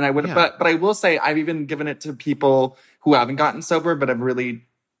different, and I would, but I will say I've even given it to people who haven't gotten sober, but have really.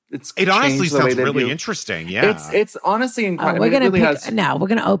 It honestly sounds really interesting. Yeah, it's honestly incredible. We're going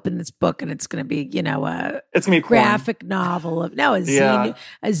to open this book, and it's going to be it's going to be a graphic novel of a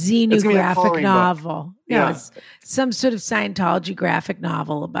Xenu graphic novel. It's some sort of Scientology graphic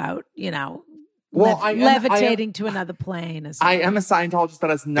novel about levitating to another plane. I am a Scientologist. That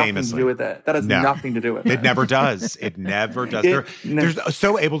has nothing to do with it. That has nothing to do with it. It never does. It never does. They're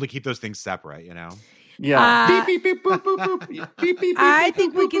so able to keep those things separate. Yeah. Beep, beep, boop, boop, boop. Beep, beep, beep, I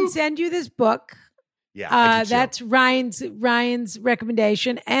think we can send you this book. Yeah, that's Ryan's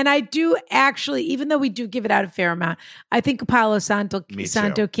recommendation. And I do actually, even though we do give it out a fair amount, I think Palo Santo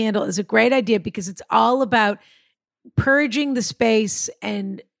candle is a great idea because it's all about purging the space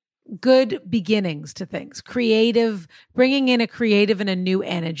and good beginnings to things, bringing in a creative and a new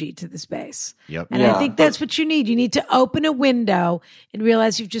energy to the space. Yep. And I think that's what you need. You need to open a window and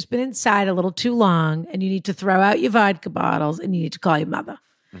realize you've just been inside a little too long, and you need to throw out your vodka bottles and you need to call your mother.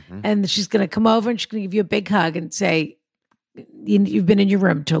 Mm-hmm. And she's going to come over and she's going to give you a big hug and say, you've been in your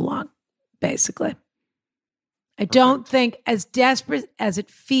room too long, basically. I don't think, as desperate as it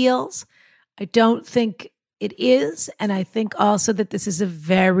feels, I don't think it is. And I think also that this is a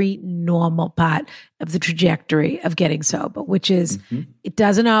very normal part of the trajectory of getting sober, which is it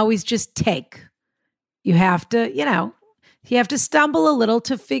doesn't always just take. You have to, You have to stumble a little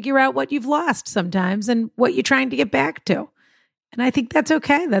to figure out what you've lost sometimes and what you're trying to get back to. And I think that's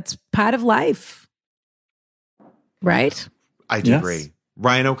okay. That's part of life. Right? I do agree.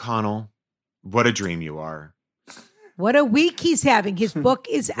 Ryan O'Connell, what a dream you are. What a week he's having. His book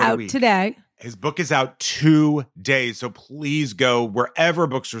is out today. His book is out 2 days. So please go wherever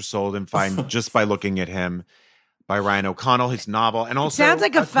books are sold and find just by looking at him, by Ryan O'Connell, his novel. And also, it sounds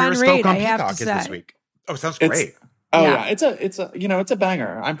like a fun read, I have to say. This week. Oh, it sounds great. It's a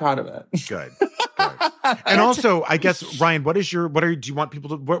banger. I'm proud of it. Good. And also, I guess, Ryan, do you want people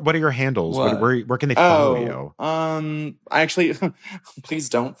to, what are your handles? Where can they follow you? I actually, please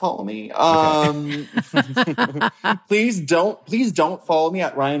don't follow me. Please don't follow me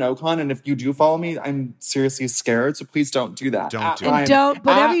at Ryan Ocon. And if you do follow me, I'm seriously scared. So please don't do that.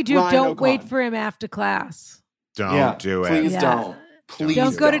 Whatever you do, don't wait for him after class. Don't do it. Please don't. Please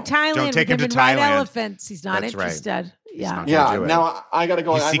don't go to Thailand. Don't take him to and Thailand. Ride elephants. He's not interested. Right. Yeah. Now I got to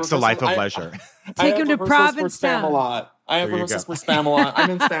go. He seeks a life of leisure. Take him to Provincetown. I have rehearsals for Spamalot.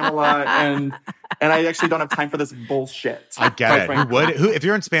 I'm in Spamalot, and I actually don't have time for this bullshit. I get it. If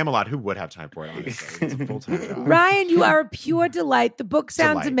you're in Spamalot, who would have time for it? Honestly, it's a full-time job. Ryan, you are a pure delight. The book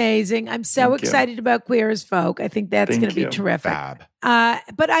sounds amazing. I'm so excited about Queer as Folk. I think that's going to be terrific. Fab.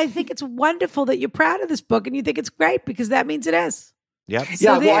 But I think it's wonderful that you're proud of this book and you think it's great because that means it is. Yep.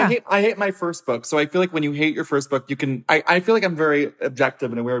 I hate my first book. So I feel like when you hate your first book, you can, I feel like I'm very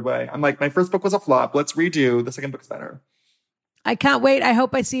objective in a weird way. I'm like, my first book was a flop. Let's redo. The second book's better. I can't wait. I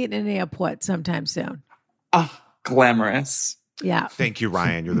hope I see it in an airport sometime soon. Glamorous. Yeah. Thank you,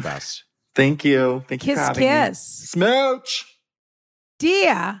 Ryan. You're the best. Thank you. Thank you for having me. Smooch.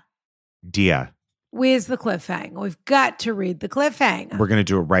 Dia. Where's the cliffhanger? We've got to read the cliffhanger. We're going to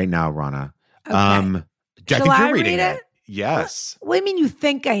do it right now, Rana. Okay. I think you're reading it. Yes. What do you mean you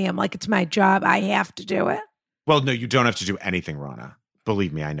think I am? Like it's my job. I have to do it. Well, no, you don't have to do anything, Rana.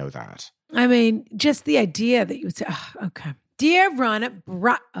 Believe me, I know that. I mean, just the idea that you would say, okay. Dear Rana,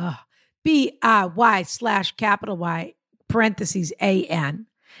 BRY/Y parentheses AN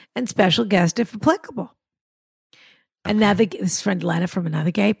and special guest if applicable. Okay. This friend Lena from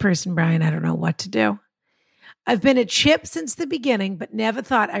another gay person, Brian. I don't know what to do. I've been a chip since the beginning, but never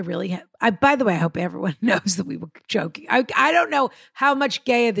thought I really had. By the way, I hope everyone knows that we were joking. I don't know how much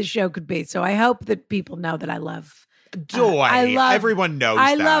gayer the show could be, so I hope that people know that I love. Everyone knows that.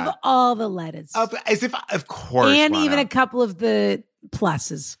 I love all the letters. Of course. And Rana. even a couple of the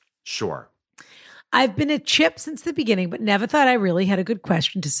pluses. Sure. I've been a chip since the beginning, but never thought I really had a good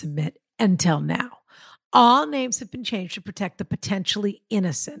question to submit until now. All names have been changed to protect the potentially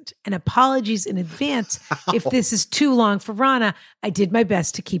innocent. And apologies in advance if this is too long for Rana. I did my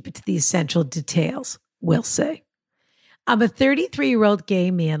best to keep it to the essential details. We'll see. I'm a 33-year-old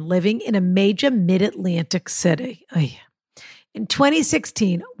gay man living in a major mid-Atlantic city. In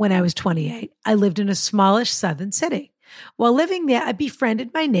 2016, when I was 28, I lived in a smallish southern city. While living there, I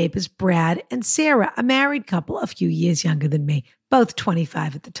befriended my neighbors Brad and Sarah, a married couple a few years younger than me, both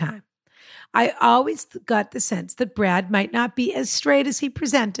 25 at the time. I always got the sense that Brad might not be as straight as he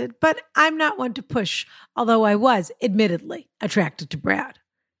presented, but I'm not one to push, although I was, admittedly, attracted to Brad.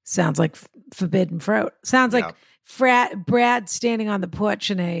 Sounds like forbidden fruit. Sounds like Brad standing on the porch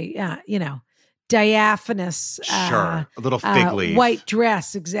in a, diaphanous, a little fig leaf. White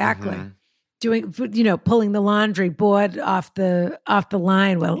dress, exactly. Mm-hmm. Doing, pulling the laundry board off the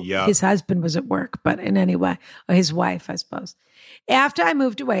line while his husband was at work, but in any way, or his wife, I suppose. After I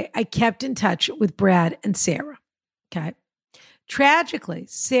moved away, I kept in touch with Brad and Sarah. Okay. Tragically,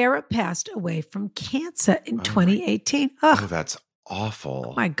 Sarah passed away from cancer in 2018. Oh, that's awful.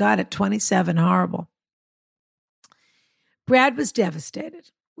 Oh my God, at 27, horrible. Brad was devastated.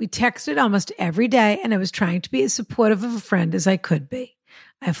 We texted almost every day, and I was trying to be as supportive of a friend as I could be.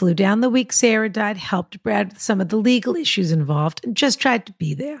 I flew down the week Sarah died, helped Brad with some of the legal issues involved, and just tried to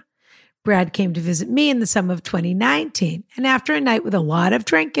be there. Brad came to visit me in the summer of 2019, and after a night with a lot of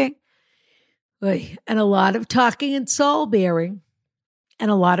drinking and a lot of talking and soul-bearing,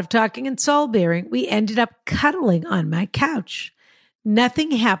 we ended up cuddling on my couch. Nothing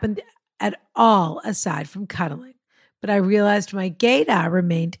happened at all aside from cuddling, but I realized my gaydar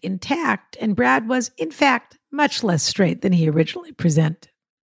remained intact, and Brad was, in fact, much less straight than he originally presented.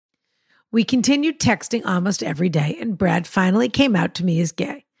 We continued texting almost every day, and Brad finally came out to me as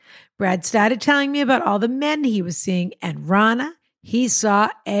gay. Brad started telling me about all the men he was seeing, and Rana, he saw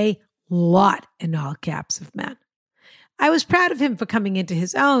a lot, in all caps, of men. I was proud of him for coming into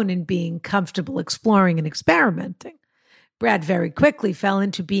his own and being comfortable exploring and experimenting. Brad very quickly fell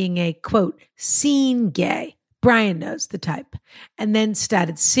into being a, quote, scene gay. Brian knows the type. And then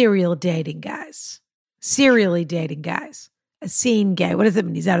started serial dating guys. serially dating guys. A scene gay. What does it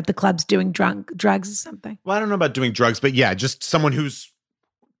mean? He's out at the clubs doing drugs or something? Well, I don't know about doing drugs, but yeah, just someone who's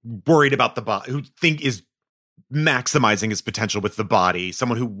worried about the body, who is maximizing his potential with the body,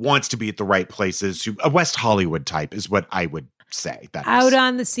 someone who wants to be at the right places, a West Hollywood type is what I would say. That out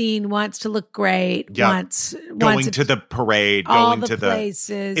on the scene, wants to look great, wants going to the parade, going to the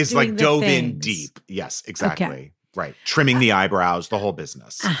places, is like dove in deep. Yes, exactly. Okay. Right. Trimming the eyebrows, the whole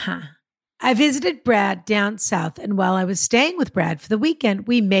business. I visited Brad down south, and while I was staying with Brad for the weekend,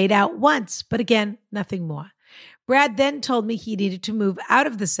 we made out once, but again, nothing more. Brad then told me he needed to move out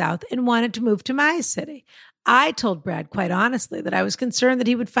of the South and wanted to move to my city. I told Brad quite honestly that I was concerned that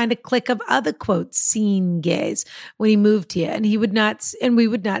he would find a clique of other, quote, scene gays when he moved here, and we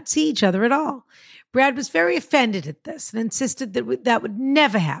would not see each other at all. Brad was very offended at this and insisted that would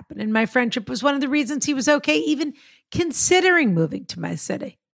never happen, and my friendship was one of the reasons he was okay even considering moving to my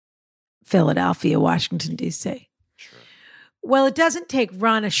city. Philadelphia, Washington, D.C. Sure. Well, it doesn't take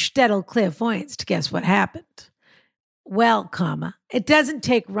Ronna Shtetl clairvoyance to guess what happened. Well, it doesn't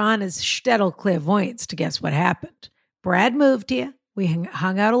take Ronna's Shtetl clairvoyance to guess what happened. Brad moved here. We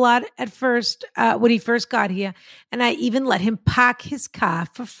hung out a lot at first when he first got here, and I even let him park his car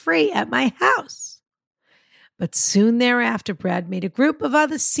for free at my house. But soon thereafter, Brad made a group of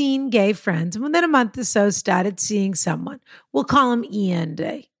other scene gay friends, and within a month or so started seeing someone. We'll call him Ian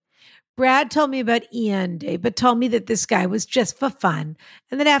Day. Brad told me about Ian Day, but told me that this guy was just for fun,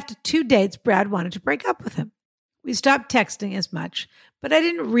 and that after 2 dates, Brad wanted to break up with him. We stopped texting as much, but I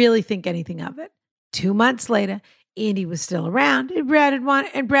didn't really think anything of it. 2 months later, Andy was still around, and Brad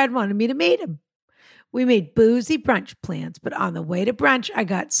wanted me to meet him. We made boozy brunch plans, but on the way to brunch, I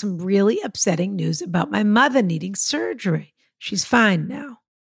got some really upsetting news about my mother needing surgery. She's fine now.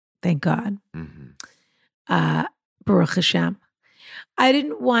 Thank God. Mm-hmm. Baruch Hashem. I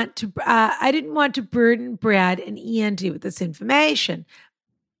didn't want to burden Brad and Andy with this information,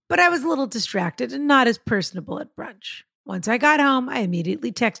 but I was a little distracted and not as personable at brunch. Once I got home, I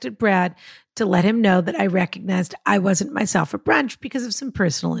immediately texted Brad to let him know that I recognized I wasn't myself at brunch because of some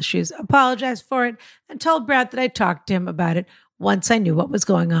personal issues, apologized for it, and told Brad that I talked to him about it once I knew what was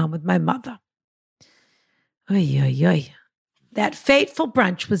going on with my mother. Oy, oy, oy. That fateful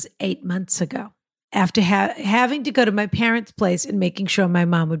brunch was 8 months ago. After having to go to my parents' place and making sure my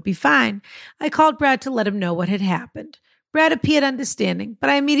mom would be fine, I called Brad to let him know what had happened. Brad appeared understanding, but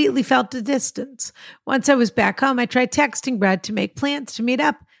I immediately felt a distance. Once I was back home, I tried texting Brad to make plans to meet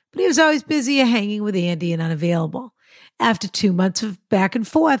up, but he was always busy hanging with Andy and unavailable. After 2 months of back and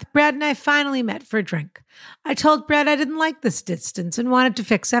forth, Brad and I finally met for a drink. I told Brad I didn't like this distance and wanted to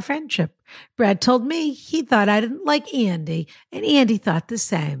fix our friendship. Brad told me he thought I didn't like Andy, and Andy thought the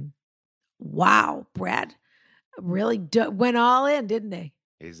same. Wow, Brad really went all in, didn't he?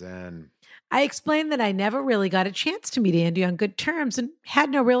 He's in. I explained that I never really got a chance to meet Andy on good terms and had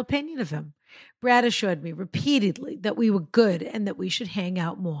no real opinion of him. Brad assured me repeatedly that we were good and that we should hang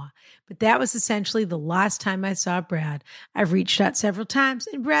out more. But that was essentially the last time I saw Brad. I've reached out several times,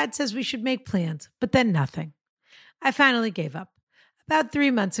 and Brad says we should make plans, but then nothing. I finally gave up. About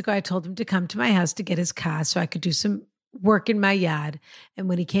 3 months ago, I told him to come to my house to get his car so I could do some work in my yard. And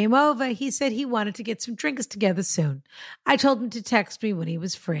when he came over, he said he wanted to get some drinks together soon. I told him to text me when he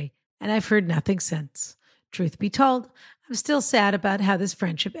was free, and I've heard nothing since. Truth be told, I'm still sad about how this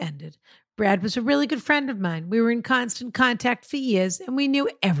friendship ended. Brad was a really good friend of mine. We were in constant contact for years, and we knew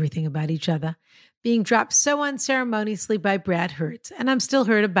everything about each other. Being dropped so unceremoniously by Brad hurts, and I'm still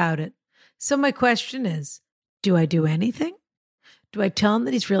hurt about it. So my question is, do I do anything? Do I tell him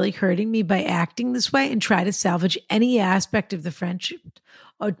that he's really hurting me by acting this way and try to salvage any aspect of the friendship?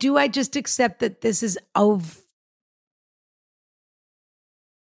 Or do I just accept that this is over?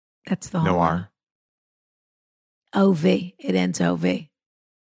 That's the whole No R. O-V. It ends O-V.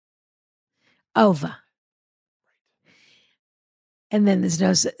 Over. And then there's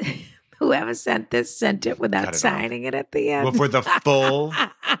no... Whoever sent this sent it without signing it at the end. Well, for the full...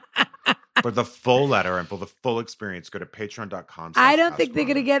 For the full letter and for the full experience, go to patreon.com. I don't think they're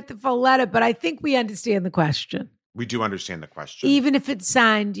going to get the full letter, but I think we understand the question. We do understand the question. Even if it's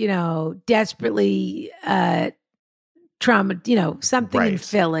signed, desperately trauma, something in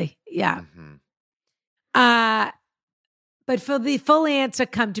Philly. Yeah. Mm-hmm. But for the full answer,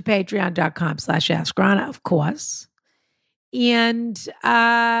 come to patreon.com/AskRonna, of course. And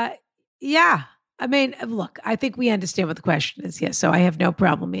yeah. I mean, look, I think we understand what the question is here, so I have no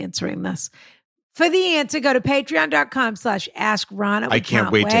problem answering this. For the answer, go to patreon.com/AskRonna. I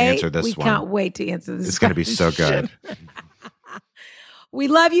can't wait to answer this one. We can't wait to answer this. It's going to be so good. We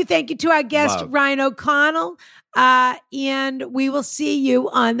love you. Thank you to our guest, Ryan O'Connell. And we will see you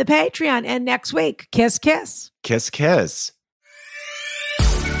on the Patreon. And next week, kiss, kiss. Kiss, kiss.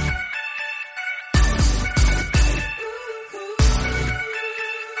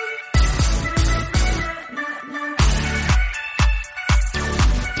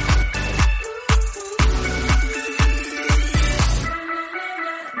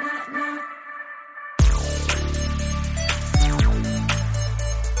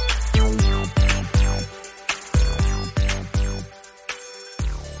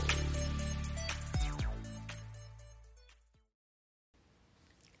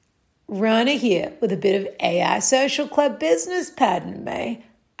 Rana here with a bit of AI Social Club business, pardon me.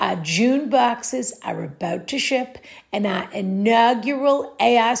 Our June boxes are about to ship, and our inaugural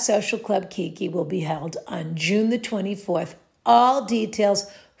AI Social Club Kiki will be held on June the 24th. All details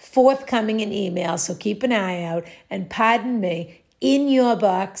forthcoming in email, so keep an eye out. And pardon me, in your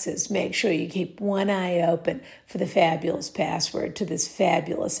boxes, make sure you keep one eye open for the fabulous password to this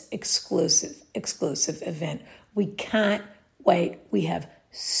fabulous exclusive event. We can't wait. We have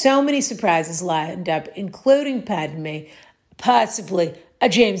so many surprises lined up, including, pardon me, possibly a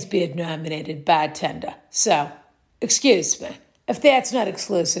James Beard nominated bartender. So, excuse me, if that's not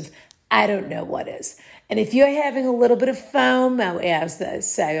exclusive, I don't know what is. And if you're having a little bit of FOMO, as they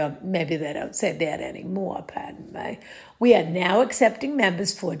say, or maybe they don't say that anymore, pardon me, we are now accepting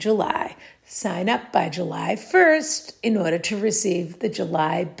members for July. Sign up by July 1st in order to receive the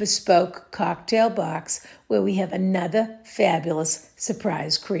July Bespoke Cocktail Box, where we have another fabulous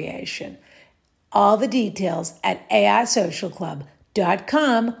surprise creation. All the details at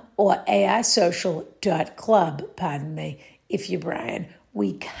aisocialclub.com or aisocial.club, pardon me, if you're Brian.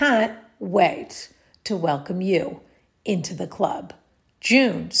 We can't wait to welcome you into the club.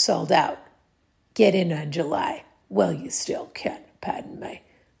 June sold out. Get in on July. Well, you still can, pardon me.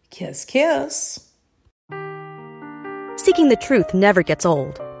 Kiss, kiss. Seeking the truth never gets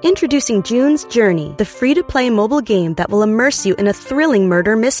old. Introducing June's Journey, the free-to-play mobile game that will immerse you in a thrilling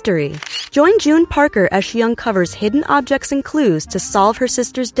murder mystery. Join June Parker as she uncovers hidden objects and clues to solve her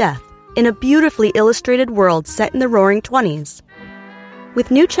sister's death in a beautifully illustrated world set in the Roaring '20s.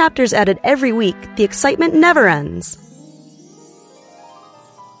 With new chapters added every week, the excitement never ends.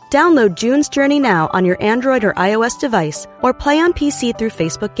 Download June's Journey now on your Android or iOS device, or play on PC through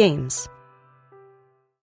Facebook Games.